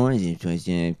body before. It was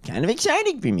kind of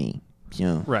exciting for me.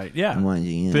 So right, yeah. I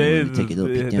wanted to, take a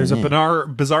little peek. There's a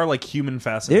bizarre like human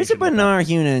fascination. There's a bizarre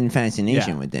human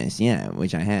fascination with this,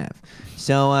 which I have.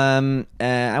 So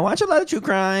I watch a lot of true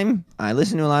crime. I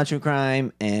listen to a lot of true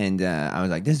crime, and I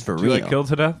was like, "This is for real." Do you like Killed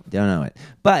to Death? Don't know it,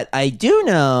 but I do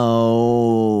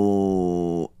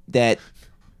know that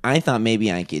I thought maybe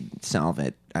I could solve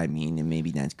it. I mean, and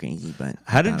maybe that's crazy, but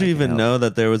how did you even know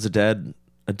that there was a dead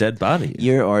body?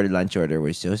 Your lunch order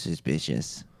was so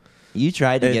suspicious. You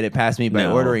tried to get it past me by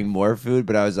ordering more food,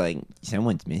 but I was like,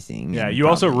 someone's missing. Yeah, you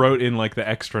also wrote in like the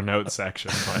extra notes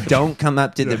section. Like, don't come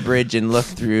up to the bridge and look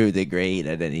through the grate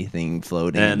at anything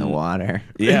floating in the water.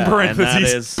 Yeah, in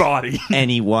parentheses, body.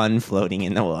 Anyone floating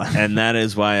in the water. And that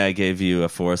is why I gave you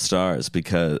 4 stars,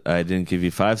 because I didn't give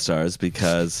you 5 stars,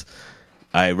 because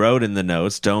I wrote in the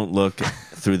notes, don't look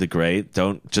through the grate.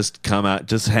 Don't just come out.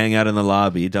 Just hang out in the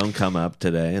lobby. Don't come up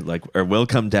today. Or we'll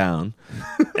come down.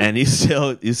 And you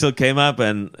still came up,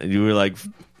 and you were like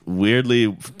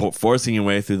weirdly forcing your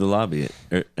way through the lobby.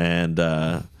 And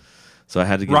so I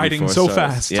had to give writing you 4 so stars.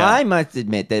 fast. Yeah. I must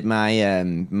admit that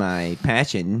my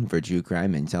passion for true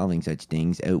crime and solving such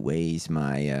things outweighs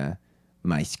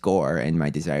my score and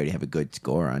my desire to have a good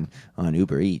score on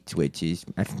Uber Eats, which is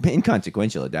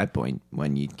inconsequential at that point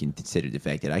when you consider the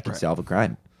fact that I can solve a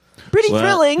crime. Pretty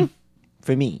thrilling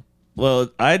for me. Well,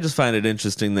 I just find it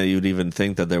interesting that you'd even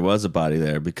think that there was a body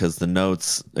there, because the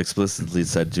notes explicitly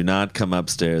said, do not come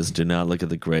upstairs, do not look at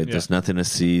the grate, there's nothing to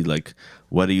see, like,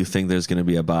 what do you think there's going to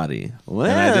be a body? Well,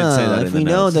 and I did say that if we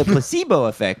know the placebo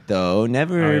effect, though,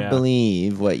 never yeah.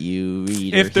 believe what you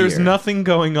read If or there's hear. nothing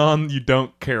going on, you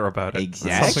don't care about it.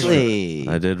 Exactly.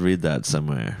 I did read that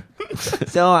somewhere.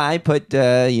 So I put, 2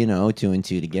 and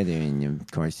 2 together, and of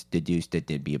course deduced that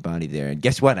there'd be a body there. And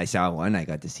guess what? I saw one. I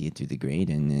got to see it through the grate,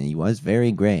 and he was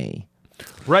very gray.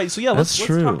 Right, so yeah, let's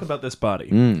true. talk about this body.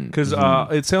 Because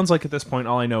it sounds like at this point,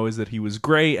 all I know is that he was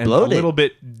gray and bloated. A little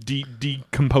bit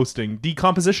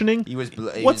decompositioning. He was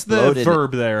What's the bloated.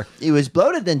 verb there? He was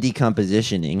bloated and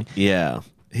decompositioning. Yeah.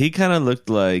 He kind of looked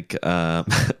like,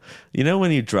 you know,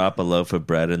 when you drop a loaf of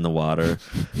bread in the water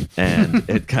and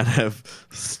it kind of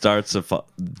starts to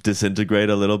disintegrate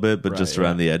a little bit, but just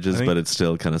around the edges, but it's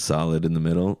still kind of solid in the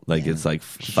middle. Like it's like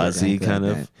fuzzy kind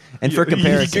of. And for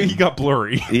comparison, he got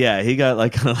blurry. Yeah, he got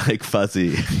like kind of like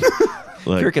fuzzy.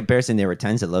 Like, for comparison, there were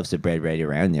tons of loaves of bread right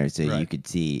around there, so you could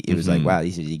see. It was like, wow,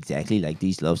 these are exactly like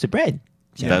these loaves of bread.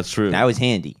 So that's true. That was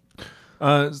handy.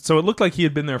 So it looked like he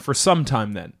had been there for some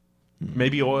time then.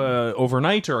 Maybe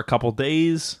overnight or a couple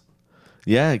days.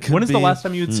 Yeah, it could When is be. the last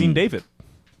time you had seen David?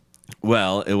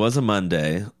 Well, it was a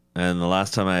Monday, and the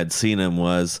last time I had seen him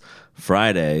was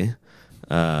Friday.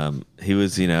 He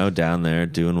was, you know, down there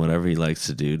doing whatever he likes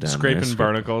to do down Scraping there.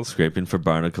 barnacles. Scraping for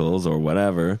barnacles or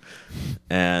whatever.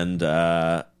 And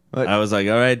I was like,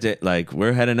 all right, like,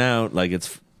 we're heading out. Like,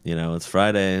 it's, you know, it's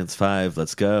Friday. It's 5.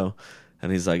 Let's go.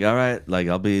 And he's like, all right, like,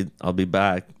 I'll be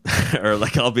back. Or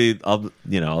like, I'll be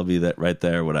right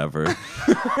there, whatever.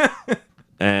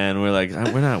 And we're like,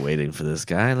 we're not waiting for this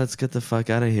guy. Let's get the fuck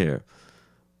out of here.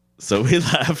 So we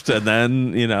left, and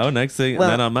then, you know, next thing, and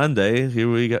then on Monday, here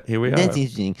we are. That's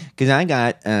interesting, because I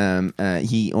got,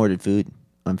 he ordered food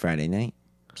on Friday night.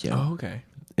 So. Oh, okay.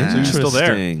 So you're still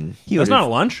there. That's not a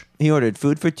lunch. He ordered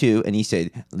food for 2, and he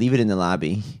said, leave it in the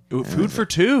lobby. Food for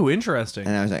 2, interesting.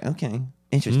 And I was like, okay.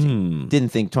 Interesting. Didn't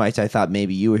think twice. I thought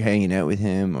maybe you were hanging out with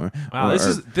him, or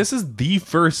this is the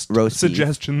first roast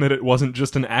suggestion that it wasn't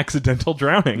just an accidental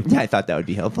drowning. Yeah, I thought that would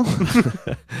be helpful.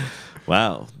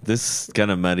 Wow, this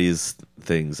kind of muddies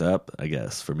things up, I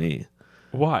guess, for me.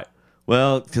 Why?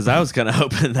 Well, because I was kind of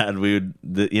hoping that we would,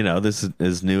 you know, this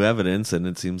is new evidence, and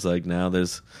it seems like now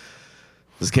this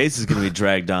case is going to be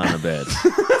dragged on a bit.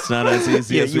 It's not as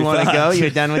easy as you we want to thought. go? You're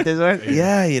done with this one?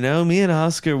 Yeah, you know, me and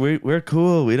Oscar, we're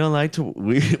cool. We don't like to.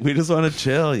 We just want to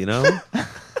chill, you know.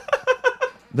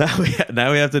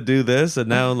 Now we have to do this, and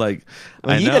now like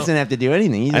he doesn't have to do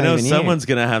anything. He's I know not even someone's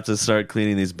gonna have to start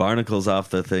cleaning these barnacles off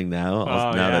the thing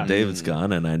now. That David's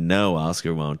gone, and I know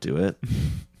Oscar won't do it.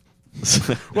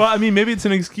 Well, I mean, maybe it's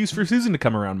an excuse for Susan to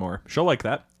come around more. She'll like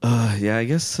that. Yeah, I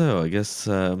guess so. I guess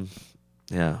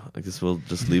we'll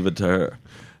just leave it to her.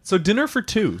 So dinner for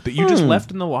 2 that you just left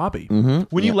in the lobby.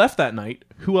 When you left that night,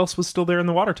 who else was still there in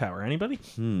the water tower? Anybody?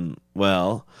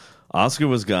 Well, Oscar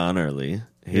was gone early.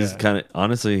 He's kind of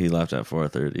honestly, he left at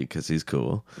 4:30 because he's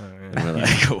cool.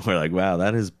 And we're like, wow,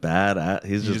 that is bad.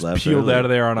 He's just left peeled early. out of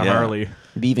there on a Harley.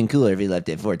 It'd be even cooler if he left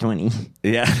at 4:20.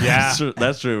 Yeah,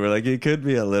 that's true. We're like, he could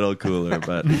be a little cooler,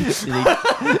 but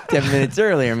 10 minutes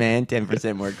earlier, man.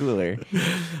 10% more cooler.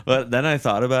 But then I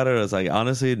thought about it. I was like,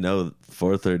 honestly, no,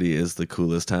 4:30 is the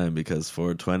coolest time because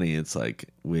 4:20, it's like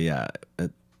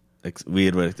we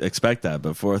would expect that,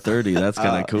 but 4:30, that's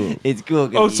kind of cool. It's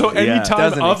cool. Oh, so any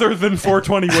time other than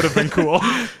 4:20 would have been cool.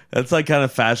 That's like kind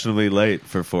of fashionably late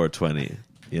for 4:20,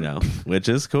 you know, which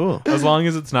is cool. As long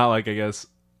as it's not like, I guess,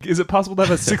 is it possible to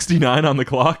have a 69 on the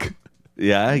clock?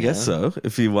 Yeah, I guess so.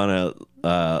 If you want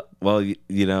to, well, you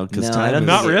know, because time is...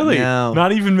 Not really. No.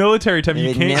 Not even military time.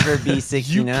 It would never be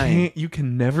 69. You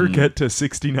can never get to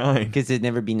 69. Because it'd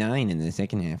never be 9 in the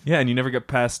second half. Yeah, and you never get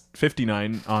past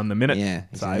 59 on the minute side.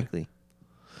 Exactly.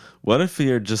 What if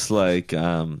you're just like,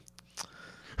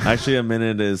 actually a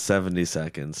minute is 70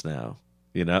 seconds now,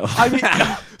 you know? I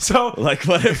mean, so... Like,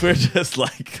 what if we're just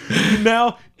like...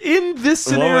 Now, in this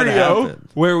scenario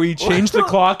where we change the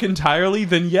clock entirely,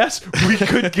 then yes, we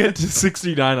could get to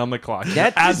 69 on the clock.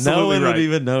 That's absolutely no one right. would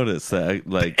even notice that.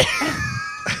 Like,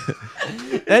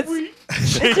 that's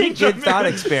a good thought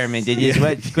experiment.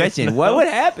 Question: what would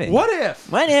happen? What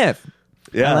if? What if?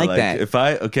 yeah, I like that.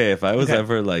 If I was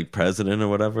ever like president or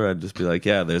whatever, I'd just be like,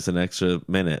 yeah, there's an extra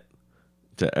minute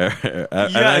an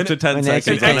extra 10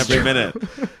 seconds on every minute.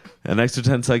 An extra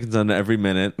 10 seconds on every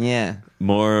minute. Yeah.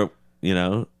 More, you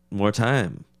know, more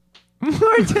time.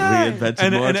 More time. We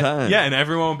invented more time. Yeah, and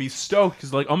everyone would be stoked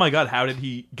because, like, oh my god, how did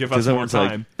he give us more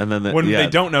time? Like, and then they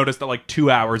don't notice that like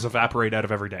 2 hours evaporate out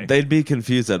of every day. They'd be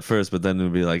confused at first, but then it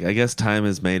would be like, I guess time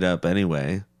is made up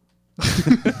anyway.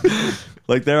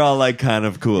 Like they're all like kind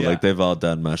of cool. Yeah. Like they've all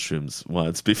done mushrooms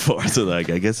once before, so like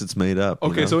I guess it's made up.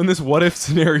 Okay, you know? so in this what if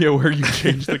scenario where you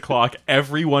change the clock,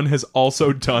 everyone has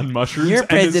also done mushrooms. You're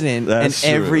president, and That's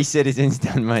true. every citizen's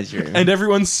done mushrooms. And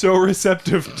everyone's so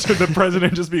receptive to the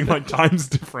president just being like, time's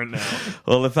different now.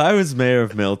 Well, if I was mayor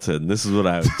of Milton, this is what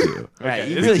I would do. Right,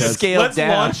 you It's really just, scaled let's down.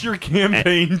 launch your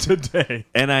campaign today.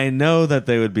 And I know that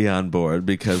they would be on board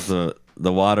because the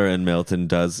water in Milton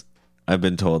does, I've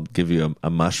been told, give you a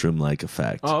mushroom-like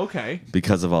effect. Oh, okay.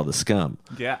 Because of all the scum.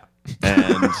 Yeah.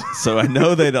 And so I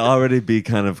know they'd already be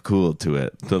kind of cool to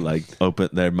it. To like open,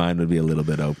 their mind would be a little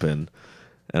bit open.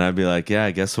 And I'd be like, yeah,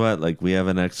 guess what? Like we have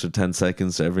an extra 10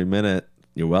 seconds every minute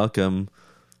you're welcome.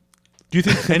 Do you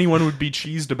think anyone would be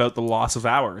cheesed about the loss of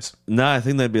hours? No, I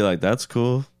think they'd be like, that's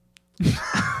cool.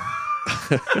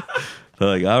 They're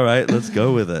like, all right, let's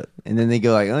go with it. And then they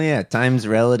go like, oh yeah, time's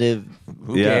relative.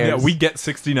 Who cares? Yeah, we get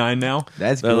 69 now.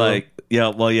 That's They're cool. like,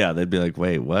 they'd be like,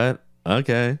 wait, what?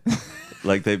 Okay.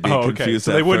 Like they'd be confused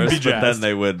so at they wouldn't first, be but jazzed.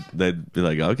 then they'd be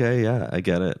like, okay, yeah, I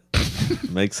get it.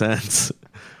 Makes sense.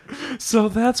 So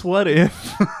that's what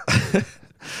if.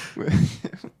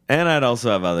 And I'd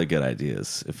also have other good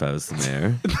ideas if I was the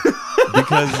mayor.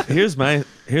 Because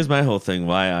here's my whole thing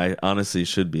why I honestly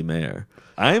should be mayor.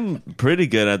 I'm pretty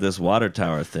good at this water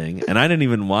tower thing, and I didn't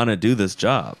even want to do this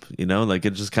job. You know, like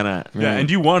it just kind of Yeah,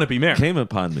 and you want to be mayor. came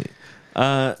upon me.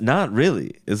 Not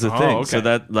really is the Oh, thing. okay. So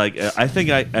that like I think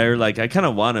I kind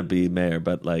of want to be mayor,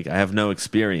 but like I have no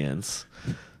experience.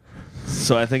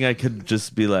 So I think I could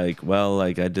just be like, well,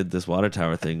 like I did this water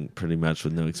tower thing pretty much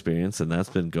with no experience, and that's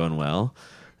been going well.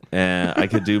 And I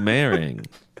could do mayoring,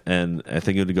 and I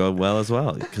think it would go well as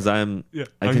well because I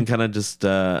can kind of just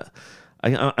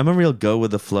I'm a real go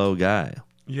with the flow guy.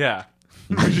 Yeah.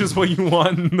 Which is what you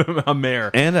want in a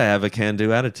mayor. And I have a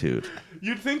can-do attitude.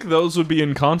 You'd think those would be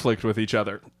in conflict with each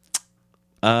other.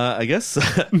 I guess.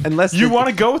 Unless You want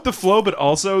to go with the flow, but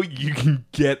also you can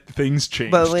get things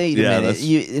changed. But wait a Yeah,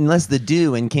 minute. Unless the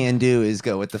do and can do is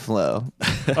go with the flow.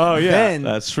 Oh, yeah. Then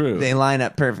That's true. They line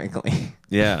up perfectly.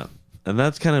 Yeah. And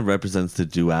that kind of represents the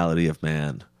duality of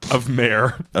man. Of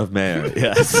mayor. Of mayor,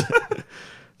 yes.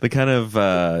 The kind of,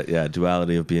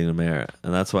 duality of being a mayor.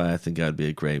 And that's why I think I'd be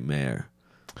a great mayor.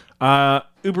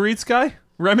 Uber Eats guy?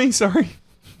 Remy, sorry.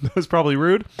 That was probably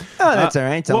rude. Oh, that's all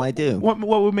right. That's all I do. What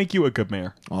would make you a good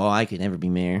mayor? Oh, I could never be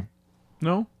mayor.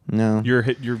 No? No. Your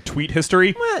tweet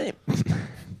history? Well,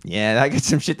 yeah, I got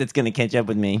some shit that's going to catch up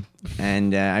with me.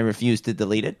 And I refuse to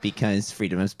delete it because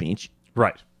freedom of speech.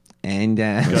 Right. And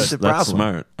it's a problem. That's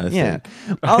smart, I think.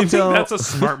 I think Also, that's a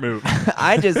smart move.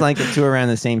 I just like to tour around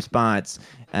the same spots,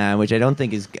 which I don't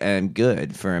think is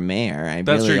good for a mayor.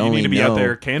 That's really true. You only need to be know, out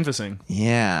there canvassing.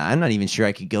 Yeah, I'm not even sure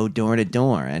I could go door to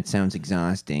door. That sounds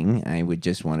exhausting. I would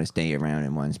just want to stay around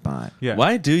in one spot. Yeah.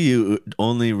 Why do you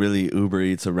only really Uber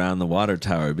Eats around the water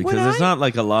tower? Because there's not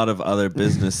like a lot of other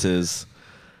businesses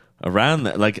around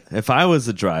that. Like if I was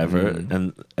a driver,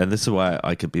 and this is why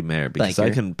I could be mayor, because I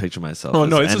Biker. can picture myself. Oh, as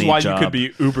no, this is any why job. you could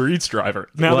be Uber Eats driver.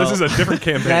 Now, Well- this is a different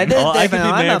campaign. That is Well, I could be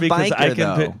different. I'm mayor a because I biker,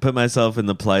 can though. put myself in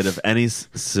the plight of any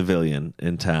civilian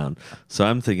in town. So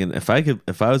I'm thinking if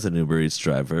I was an Uber Eats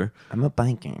driver, I'm a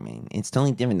biker, man. It's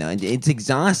totally different, though. It's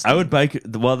exhausting. I would bike.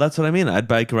 Well, that's what I mean. I'd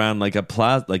bike around like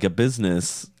a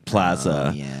business plaza.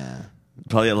 Oh, yeah.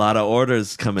 Probably a lot of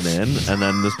orders coming in, and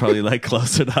then there's probably like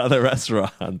closer to other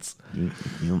restaurants. And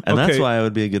that's Okay. why I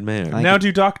would be a good mayor. Now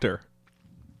do doctor.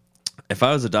 If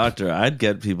I was a doctor, I'd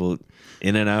get people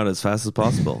in and out as fast as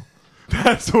possible.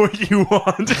 That's what you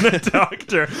want in a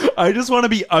doctor. I just want to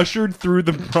be ushered through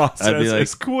the process I'd be like-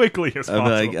 as quickly as I'd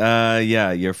possible. be like,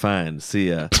 yeah, you're fine. See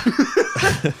ya.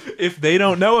 If they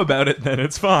don't know about it, then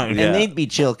it's fine. Yeah. And they'd be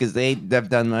chill because they've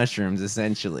done mushrooms,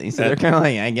 essentially. So they're kind of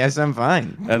like, I guess I'm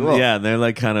fine. And Cool. yeah, they're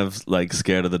like kind of like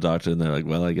scared of the doctor, and they're like,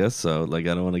 well, I guess so. Like,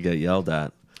 I don't want to get yelled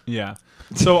at. Yeah.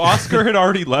 So Oscar had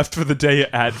already left for the day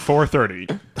at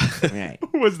 4:30. Right.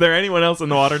 Was there anyone else in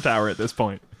the water tower at this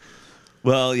point?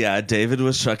 Well, yeah, David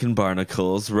was chucking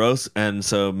barnacles, and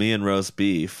so me and roast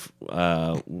beef,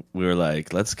 we were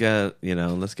like, let's get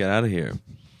out of here.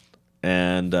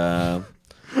 And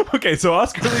Okay, so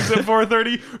Oscar leaves at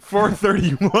 4:30.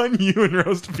 4:31, you and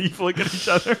roast beef look at each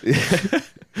other.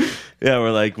 yeah,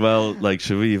 we're like, well, like,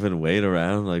 should we even wait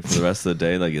around like for the rest of the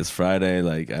day? Like, it's Friday.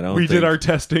 Like, I don't. We did our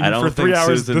testing I don't for 3 think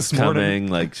hours Susan's this morning. coming.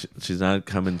 Like, she's not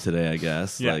coming today. I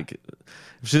guess. Yeah. Like,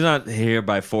 if she's not here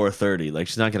by 4:30, like,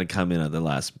 she's not going to come in at the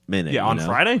last minute. Yeah, on you know?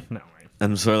 Friday? No way.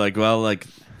 And so we're like, well, like,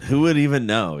 who would even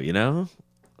know? You know,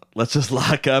 let's just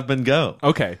lock up and go.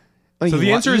 Okay. Oh, So you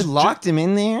the answer you is locked him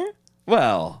in there?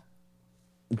 Well,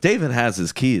 David has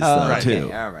his keys though right. too.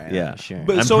 Okay, all right, Yeah, sure.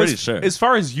 But I'm so pretty as, sure. As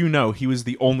far as you know, he was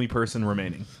the only person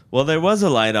remaining. Well, there was a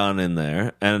light on in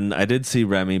there, and I did see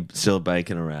Remy still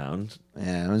biking around.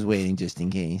 Yeah, I was waiting just in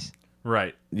case.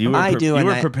 Right. You were I do you a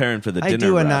were ni- preparing for the I dinner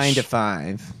do a rush. 9 to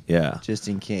 5, Yeah. just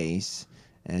in case.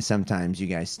 And sometimes you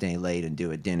guys stay late and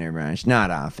do a dinner rush.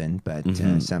 Not often, but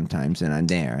sometimes, and I'm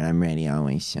there, and I'm ready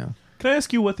always. So Can I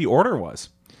ask you what the order was?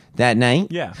 that night,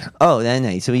 Yeah. Oh, that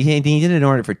night. So he did an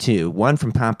order for 2, one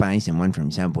from Popeyes and one from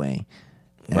Subway.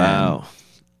 Wow.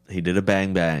 He did a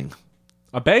bang bang.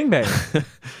 A bang bang.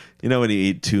 You know when you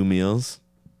eat 2 meals?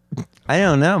 I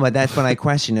don't know, but that's what I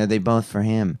question. Are they both for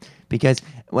him? Because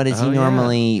what does he Oh,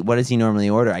 normally? What does he normally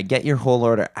order? I get your whole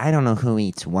order. I don't know who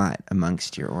eats what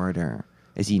amongst your order.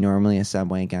 Is he normally a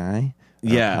Subway guy,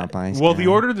 Yeah. Popeyes Well, guy. the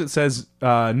order that says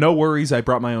no worries, I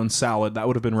brought my own salad, that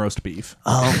would have been roast beef.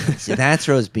 Oh, so that's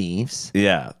roast beefs.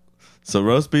 Yeah. So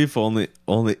roast beef only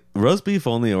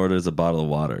orders a bottle of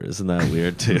water. Isn't that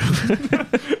weird too?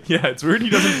 Yeah, it's weird he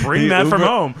doesn't bring that from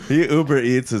home. He Uber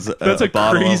Eats his That's a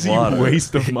bottle crazy of water.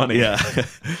 waste of money. Yeah.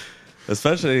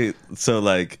 Especially since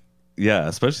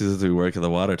we work at the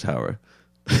water tower.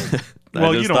 Well, I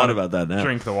you just don't thought wanna about that now.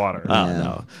 Drink the water. Oh Yeah.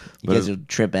 no. You guys will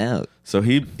trip out. So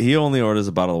he only orders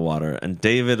a bottle of water, and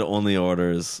David only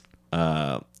orders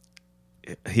like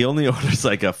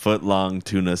a foot-long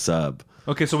tuna sub.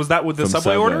 Okay, so was that with the from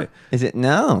Subway order? Is it?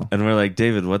 No. And we're like,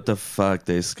 David, what the fuck?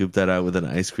 They scooped that out with an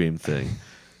ice cream thing.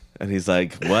 And he's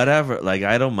like, whatever. Like,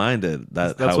 I don't mind it.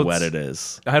 That's how what's- wet it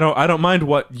is. I don't mind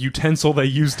what utensil they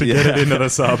use to get it into the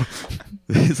sub.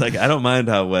 He's like, I don't mind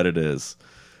how wet it is.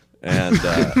 And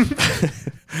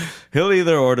he'll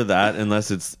either order that,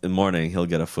 unless it's in the morning, he'll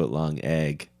get a foot-long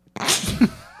egg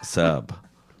sub.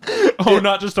 Oh,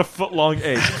 not just a foot-long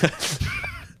egg.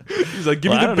 He's like,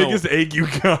 give Well, I me the don't know. biggest egg you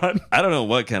got. I don't know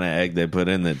what kind of egg they put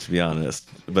in it, to be honest.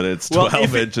 But it's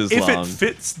 12 inches long. If it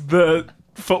fits the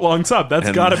foot-long sub, that's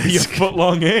And got to be a it's-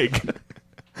 foot-long egg.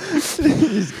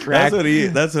 Crack.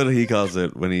 That's what he calls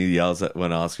it when he yells at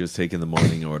when Oscar's taking the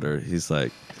morning order. He's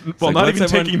like, Well, like, not "What's even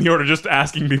everyone-" taking the order, just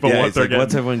asking people Yeah, what he's they're like,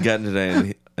 what's getting. everyone getting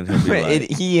today? And he'll be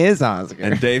like, He is Oscar.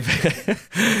 and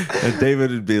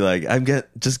David would be like,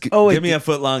 give me a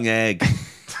foot-long egg.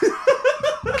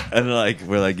 And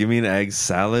we're like, you mean egg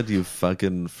salad, you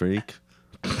fucking freak?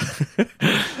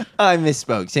 I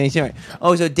misspoke. Sorry.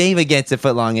 Oh, so David gets a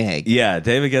foot-long egg. Yeah,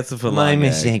 David gets a foot-long My egg.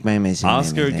 mistake.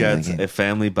 Oscar my gets mistake. a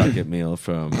family bucket meal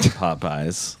from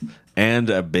Popeyes and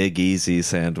a Big Easy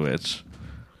sandwich,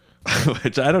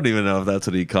 which I don't even know if that's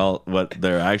what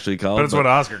they're actually called. But it's what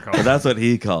Oscar calls But it. that's what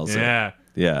he calls Yeah. it.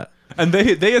 Yeah. And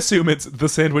they assume it's the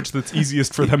sandwich that's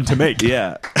easiest for them to make.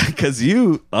 Yeah, because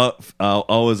you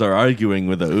always are arguing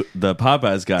with the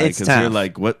Popeyes guy It's because tough. you're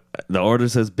like, what? The order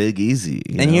says Big Easy.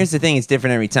 you And know? here's the thing: it's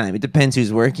different every time. It depends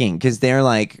who's working, because they're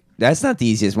like, "That's not the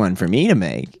easiest one for me to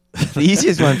make. The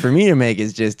easiest one for me to make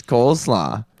is just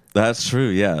coleslaw." That's true.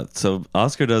 Yeah. So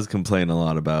Oscar does complain a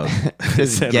lot about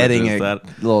Just sandwiches getting a that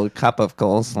little cup of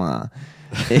coleslaw.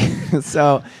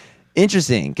 So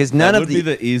interesting, because none would of be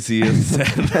the easiest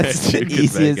sandwich. that's the you could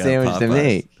easiest make at sandwich to Popeyes.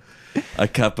 make. A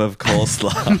cup of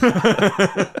coleslaw.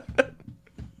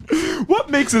 What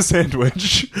makes a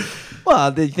sandwich?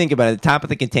 Well, you think about it: the top of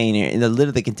the container, and the lid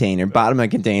of the container, bottom of the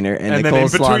container, and the then in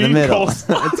coleslaw in the between, middle. coleslaw.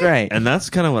 That's right. And that's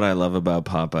kind of what I love about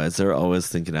Popeyes. They're always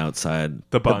thinking outside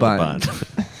The bun. bun.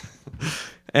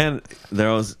 And they're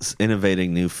always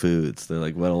innovating new foods. They're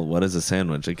like, well, what is a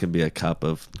sandwich? It can be a cup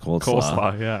of coleslaw.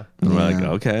 Coleslaw, yeah. And we're like,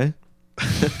 Yeah. okay.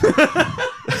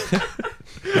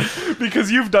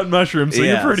 Because you've done mushrooms, so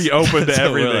Yes. you're pretty open to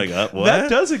So we're everything. like, what? That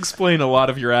does explain a lot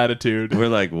of your attitude. We're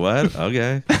like, what?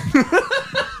 Okay.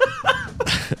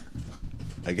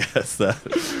 I guess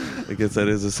that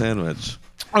is a sandwich.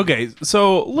 Okay,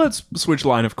 so let's switch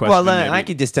line of questioning. Well, maybe. I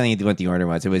could just tell you what the order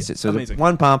was. It was Amazing.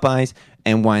 one Popeyes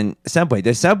and one Subway.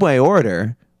 The Subway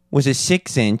order was a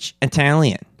 6-inch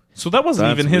Italian. So that wasn't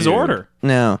That's even his weird. order.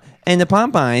 No, and the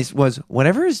Popeyes was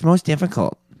whatever is most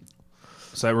difficult.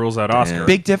 So that rules out Oscar.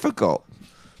 Big difficult.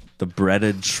 The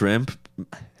breaded shrimp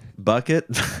bucket,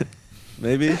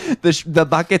 maybe? The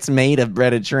bucket's made of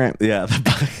breaded shrimp. Yeah, the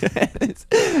bucket. It's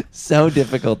so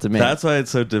difficult to make. That's why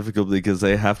it's so difficult, because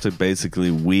they have to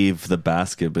basically weave the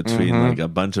basket between like a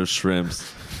bunch of shrimps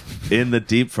in the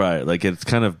deep fryer. Like, it's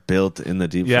kind of built in the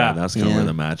deep Yeah. fryer. That's kind of Yeah. where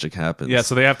the magic happens. Yeah,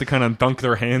 so they have to kind of dunk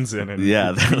their hands in and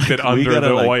Yeah, they're keep it like, we under gotta,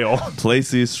 the like, oil.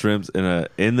 place these shrimps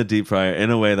in the deep fryer in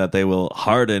a way that they will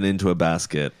harden into a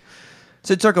basket.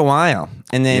 So it took a while,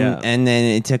 and then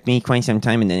Yeah. it took me quite some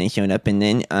time, and then I showed up, and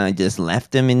then I just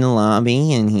left him in the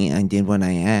lobby, and I did what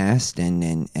I asked,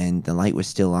 and the light was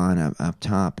still on up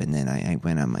top, and then I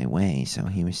went on my way, so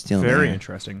he was still Very there.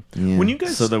 interesting. Yeah. When you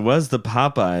guys So there was the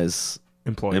Popeyes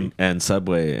employee, and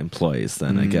Subway employees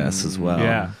then, I guess, as well.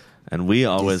 Yeah. And we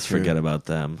always It's true. forget about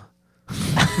them.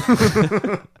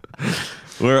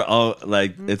 We're all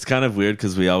like, it's kind of weird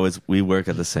because we work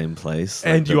at the same place.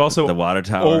 and like you also the water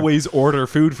tower. always order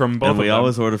food from both and we of them.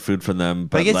 always order food from them, I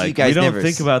but guess you like guys we don't never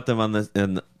think s- about them on the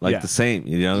Yeah. the same.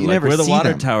 You know, You like never we're the see water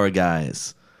them. tower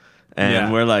guys, and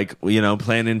Yeah. we're like,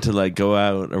 planning to like go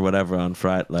out or whatever on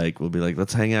Friday. Like we'll be like,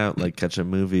 let's hang out, like catch a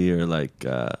movie or like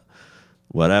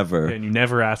whatever. and you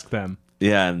never ask them.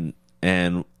 Yeah,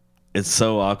 and it's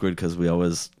so awkward because we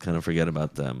always kind of forget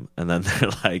about them, and then they're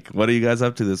like, "What are you guys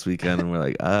up to this weekend?" And we're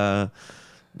like,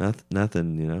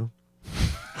 nothing, you know."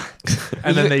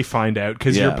 And then they find out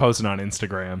because you're Yeah. posting on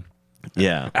Instagram.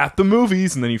 Yeah. At the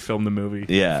movies, and then you film the movie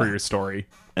Yeah. for your story.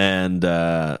 And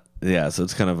so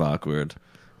it's kind of awkward.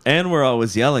 And we're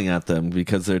always yelling at them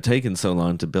because they're taking so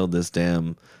long to build this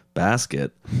damn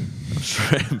basket of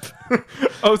shrimp.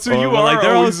 Oh, so you are like,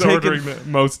 they're always ordering the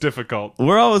most difficult.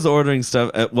 We're always ordering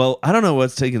stuff. Well, I don't know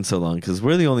what's taking so long because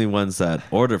we're the only ones that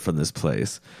order from this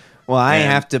place. Well, I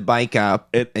have to bike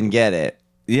up and get it.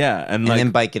 Yeah, and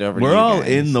then bike it over to we're you all guys.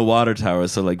 in the water tower,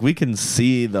 so like we can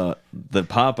see the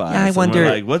Popeyes. Yeah, I wonder. And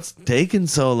we're like, what's taking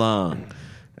so long?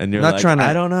 And you're Not like, trying to-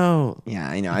 I don't know. Yeah,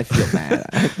 I know. I feel bad.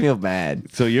 I feel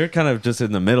bad. So you're kind of just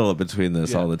in the middle between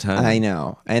this all the time. I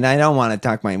know. And I don't want to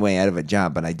talk my way out of a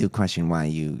job, but I do question why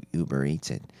you Uber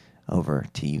Eats it over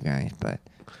to you guys. But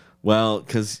Well,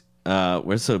 because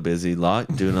we're so busy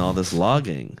doing all this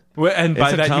logging. And by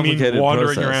It's a that, you mean complicated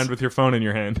wandering process. around with your phone in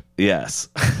your hand. Yes.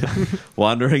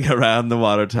 Wandering around the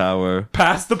water tower.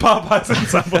 Past the Popeyes and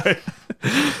Subway.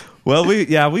 Well,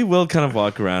 we will kind of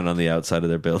walk around on the outside of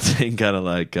their building, kind of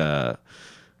like, on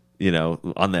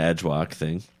the edge walk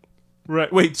thing.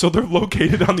 Right. Wait, so they're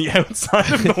located on the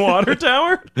outside of the water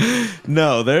tower?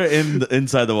 No, they're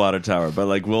inside the water tower, but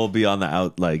like we'll be on the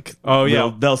out, like, Oh,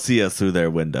 yeah. they'll see us through their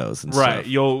windows and Right. stuff.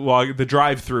 You'll walk. The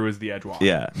drive-through is the edge walk.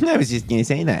 Yeah. I was just going to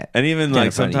say that. And even Kinda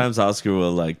like funny. sometimes Oscar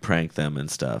will like prank them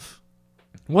and stuff.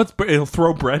 It'll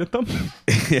throw bread at them?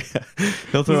 Yeah.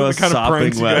 He'll throw a Is it the kind of sopping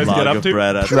pranks you wet guys get log up of to?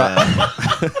 bread at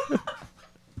them.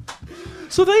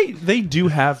 So they do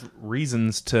have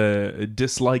reasons to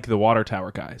dislike the water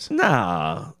tower guys.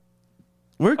 Nah.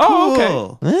 We're cool.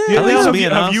 Oh, okay. At least have me you,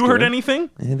 and have you Oscar. heard anything?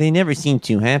 They never seem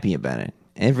too happy about it.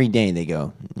 Every day they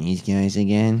go, these guys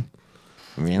again?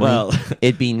 Really? Well-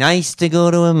 It'd be nice to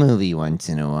go to a movie once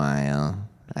in a while.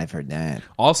 I've heard that.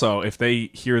 Also, if they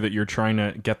hear that you're trying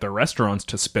to get their restaurants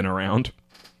to spin around,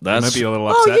 they That's might be a little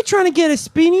Oh, upset. you're trying to get a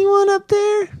spinny one up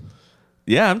there?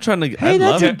 Yeah, I'm trying to. Hey, I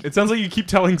that's love a- it. It sounds like you keep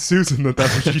telling Susan that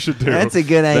that's what she should do. That's a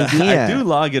good idea. I do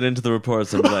log it into the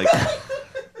reports. I'm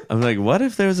like, what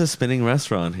if there's a spinning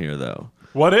restaurant here though?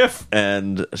 What if?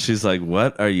 And she's like,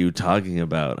 what are you talking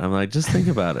about? I'm like, just think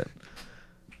about it.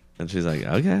 And she's like,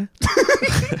 okay.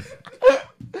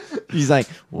 He's like,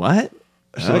 what?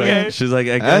 Okay. She's like,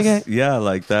 I guess, Okay. yeah,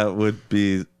 like that would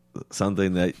be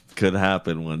something that could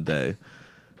happen one day.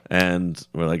 And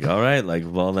we're like, all right, like,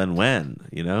 well, then when,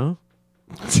 you know?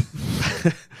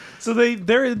 So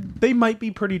they might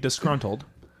be pretty disgruntled.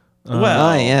 Well,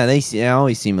 Oh, yeah, they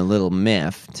always seem a little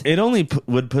miffed. it only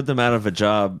would put them out of a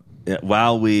job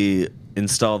while we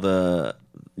install the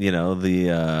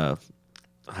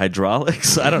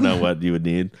hydraulics. I don't know what you would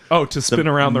need. Oh, to spin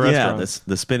around the restaurant. Yeah,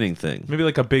 the spinning thing. Maybe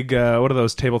like a big what are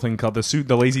those table thing called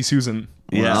the Lazy Susan.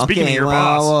 Yeah. Speaking of your whoa,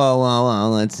 boss. Whoa,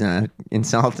 let's not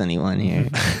insult anyone here.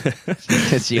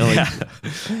 Because she always...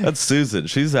 That's Susan.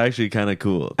 She's actually kind of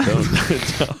cool. Don't.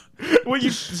 Well,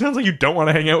 sounds like you don't want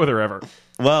to hang out with her ever.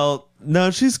 Well,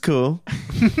 no, she's cool.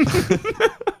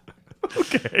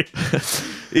 Okay.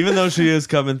 Even though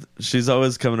she's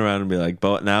always coming around and be like,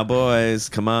 now boys,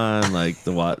 come on, like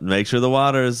make sure the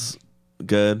water's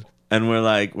good. And we're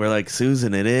like,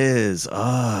 Susan, it is.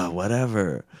 Oh,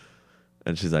 whatever.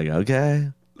 And she's like,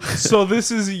 okay. So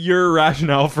this is your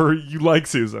rationale for you like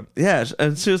Susan. Yeah,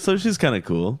 and so she's kind of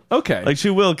cool. Okay. Like she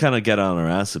will kind of get on her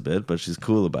ass a bit, but she's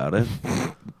cool about it.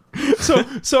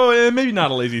 So maybe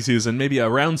not a Lazy Susan, maybe a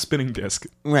round spinning disc.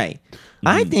 Right.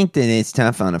 I think that it's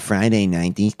tough on a Friday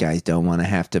night. These guys don't want to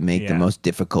have to make the Yeah. most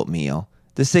difficult meal.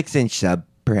 The 6-inch sub,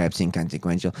 perhaps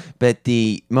inconsequential, but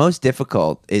the most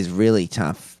difficult is really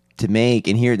tough to make.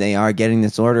 And here they are getting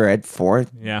this order at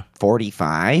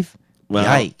 4:45. Well,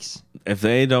 Yikes. If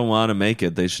they don't want to make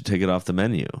it, they should take it off the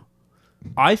menu.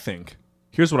 I think.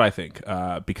 Here's what I think,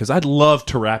 because I'd love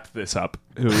to wrap this up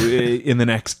in the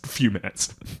next few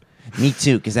minutes. Me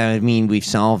too, because that would mean we've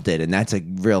solved it, and that's a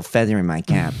real feather in my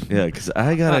cap. Yeah, because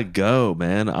I gotta go,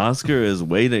 man. Oscar is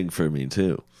waiting for me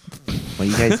too. What are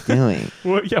you guys doing?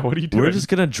 What are you doing? We're just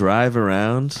gonna drive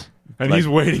around, and like- he's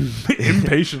waiting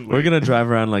impatiently. We're gonna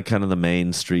drive around like kind of the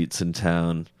main streets in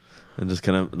town, and just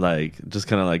kind of like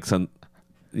some,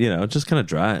 just kind of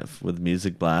drive with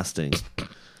music blasting.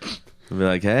 And be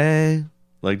like, hey,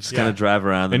 like just kind Yeah. of drive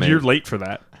around. The And main. you're late for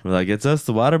that. We're like, it's us,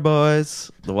 the Water Boys,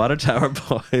 the Water Tower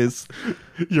Boys.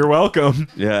 You're welcome.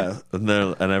 Yeah, and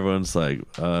everyone's like,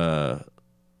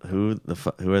 who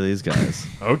are these guys?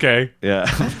 Okay. Yeah.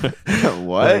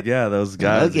 What? Like, yeah, those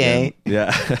guys. Okay. again.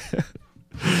 Yeah.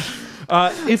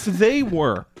 If they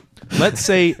were let's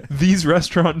say these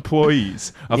restaurant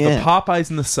employees of the Popeyes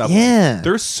and the Subway,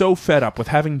 they're so fed up with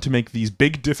having to make these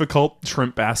big, difficult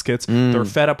shrimp baskets. They're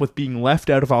fed up with being left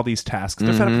out of all these tasks.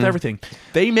 They're fed up with everything.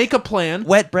 They make a plan.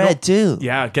 Wet bread, too.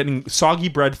 Yeah, getting soggy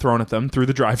bread thrown at them through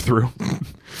the drive-thru.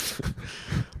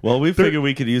 Well, we figured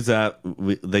we could use that.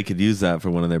 They could use that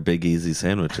for one of their Big Easy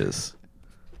sandwiches.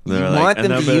 Want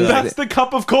them to use that's the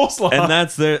cup of coleslaw,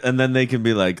 and then they can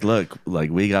be like, look,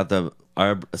 like we got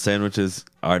our sandwiches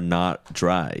are not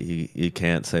dry. You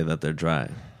can't say that they're dry.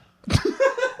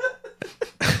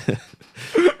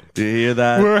 Do you hear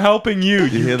that? We're helping you.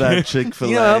 You hear that, Chick-fil-A?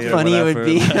 You know how funny it would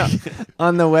be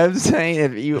on the website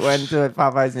if you went to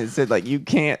Popeyes and it said, like, you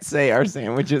can't say our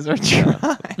sandwiches are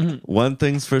dry. One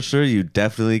thing's for sure, you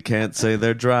definitely can't say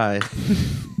they're dry.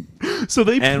 So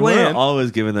they and plan. we're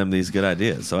always giving them these good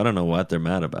ideas, so I don't know what they're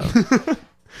mad about.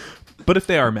 But if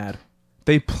they are mad,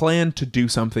 they plan to do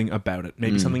something about it.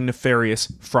 Maybe something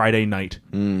nefarious Friday night.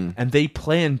 And they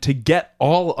plan to get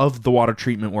all of the water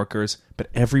treatment workers, but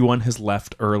everyone has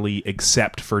left early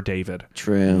except for David.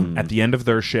 True. At the end of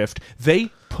their shift,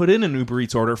 they put in an Uber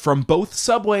Eats order from both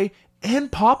Subway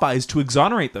and Popeyes to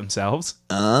exonerate themselves.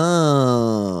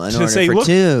 Oh, an to order say, for look,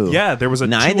 two. Yeah, there was a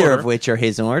neither of which are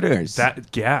his orders.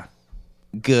 Yeah.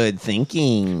 Good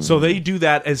thinking. So they do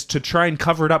that as to try and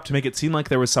cover it up to make it seem like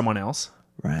there was someone else.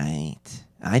 Right.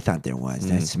 I thought there was.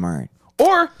 That's smart.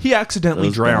 Or he accidentally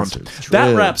drowned.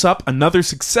 That wraps up another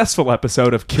successful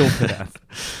episode of Killed to Death.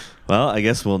 Well, I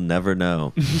guess we'll never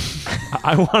know.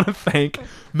 I want to thank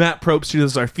Matt Probst, who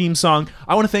does our theme song.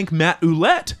 I want to thank Matt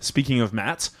Ouellette, speaking of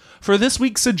Matts, for this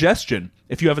week's suggestion.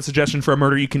 If you have a suggestion for a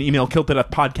murder, you can email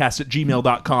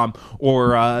killedtodeathpodcast@gmail.com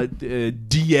or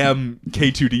DM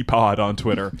K2Dpod on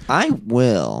Twitter. I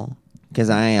will, because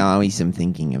I always am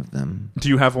thinking of them. Do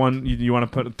you have one you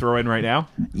want to throw in right now?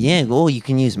 Yeah, you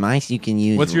can use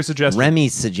What's your suggestion?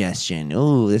 Remy's suggestion.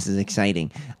 Oh, this is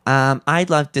exciting. I'd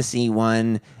love to see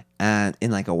one in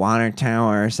like a water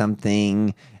tower or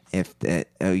something. If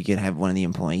you could have one of the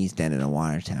employees dead at a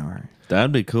water tower.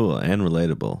 That'd be cool and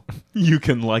relatable. You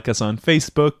can like us on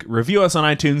Facebook, review us on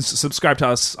iTunes, subscribe to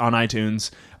us on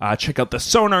iTunes, check out the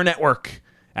Sonar Network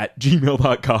at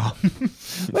gmail.com.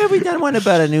 Well, have we done one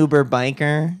about an Uber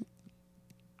biker?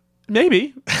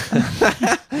 Maybe.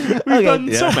 We've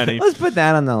done so many. Let's put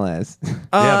that on the list.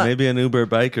 Yeah, maybe an Uber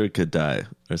biker could die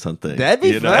or something. That'd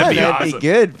be fun. That'd be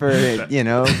good for That'd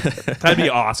be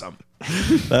awesome.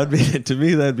 To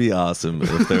me, that'd be awesome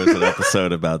if there was an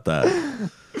episode about that.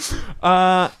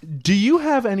 Do you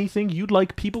have anything you'd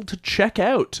like people to check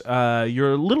out?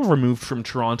 You're a little removed from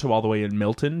Toronto, all the way in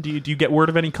Milton. Do you get word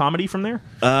of any comedy from there?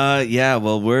 Yeah,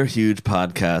 well, we're huge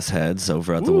podcast heads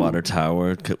over at the Water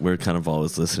Tower. We're kind of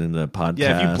always listening to podcasts.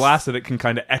 Yeah, if you blast it can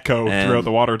kind of echo throughout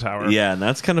the Water Tower. Yeah, and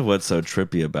that's kind of what's so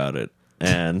trippy about it.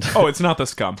 And it's not the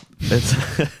scum. It's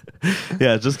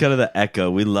just kind of the echo.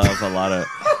 We love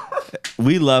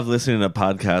listening to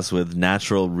podcasts with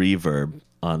natural reverb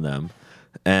on them.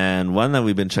 And one that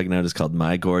we've been checking out is called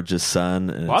My Gorgeous Son.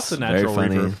 And lots of natural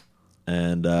reverb.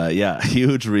 And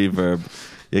huge reverb.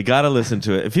 You got to listen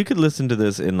to it. If you could listen to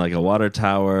this in like a water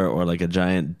tower or like a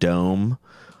giant dome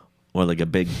or like a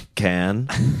big can,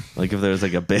 like if there was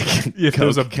like a big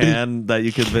can that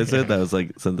you could visit, that was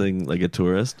like something like a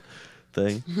tourist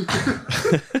thing.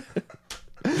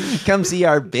 Come see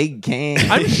our big can.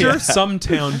 I'm sure some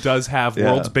town does have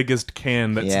world's biggest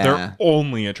can that's their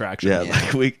only attraction.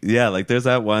 Yeah, like there's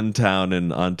that one town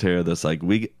in Ontario that's like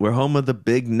we're home of the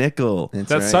Big Nickel.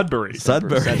 That's right. Sudbury.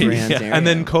 And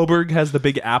then Cobourg has the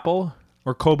Big Apple,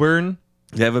 or Coburn.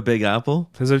 You have a Big Apple?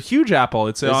 There's a huge apple.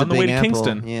 It's on the way to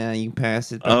Kingston. Yeah, you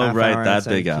pass it. Oh, right, that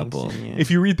Big Apple. Yeah.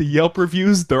 If you read the Yelp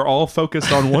reviews, they're all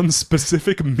focused on one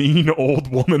specific mean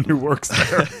old woman who works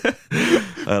there.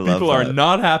 I love People are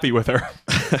not happy with her.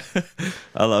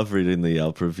 I love reading the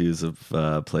Yelp reviews of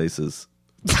places.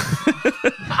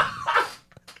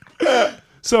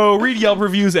 So read Yelp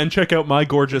reviews and check out My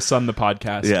Gorgeous Son, the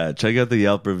podcast. Yeah, check out the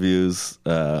Yelp reviews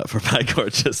for My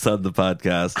Gorgeous Son, the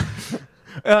podcast.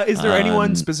 Is there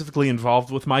anyone specifically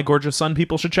involved with My Gorgeous Son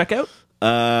people should check out?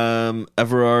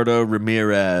 Everardo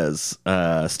Ramirez,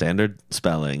 standard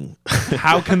spelling.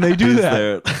 How can they do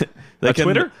that?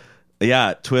 Twitter?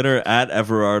 Yeah, Twitter at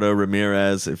Everardo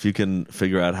Ramirez. If you can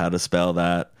figure out how to spell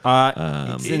that.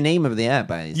 It's the name of the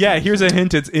app. Here's a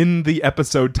hint. It's in the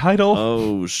episode title.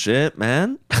 Oh, shit,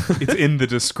 man. It's in the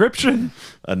description.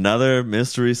 Another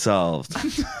mystery solved.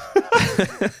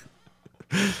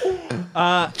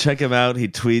 Check him out. He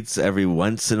tweets every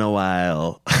once in a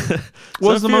while. Do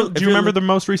you remember the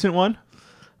most recent one?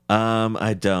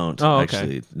 I don't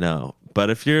actually. No,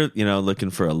 but if you're looking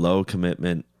for a low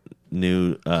commitment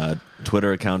new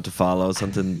Twitter account to follow,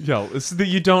 something. Yo,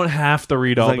 you don't have to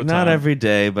read all the time. Not every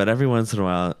day, but every once in a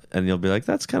while, and you'll be like,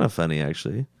 "That's kind of funny,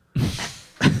 actually."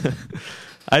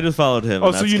 I just followed him.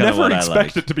 Oh, so you never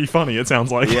expect it to be funny? It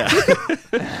sounds like. Yeah.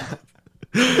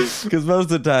 Because most of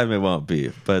the time it won't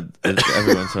be, but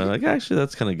every once in a while, like, actually,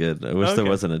 that's kind of good. I wish there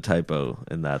wasn't a typo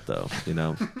in that, though. You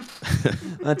know,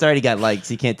 that's already got likes.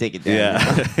 You can't take it down.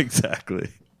 Yeah, exactly.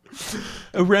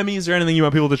 Remy, is there anything you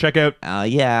want people to check out?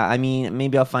 Yeah, I mean,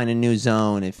 maybe I'll find a new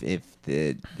zone if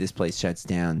this place shuts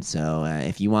down. So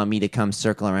if you want me to come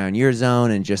circle around your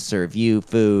zone and just serve you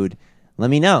food, let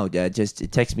me know.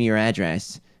 Just text me your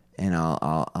address, and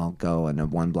I'll go in a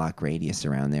 1-block radius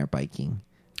around there biking.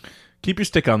 Keep your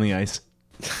stick on the ice.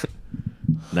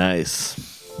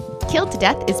 Nice. Killed to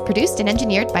Death is produced and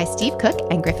engineered by Steve Cook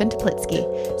and Griffin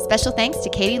Toplitsky. Special thanks to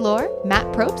Katie Lohr, Matt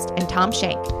Probst, and Tom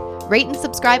Shank. Rate and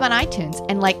subscribe on iTunes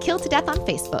and like Killed to Death on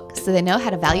Facebook so they know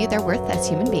how to value their worth as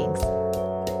human beings.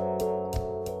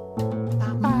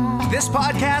 This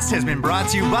podcast has been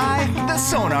brought to you by the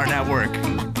Sonar Network.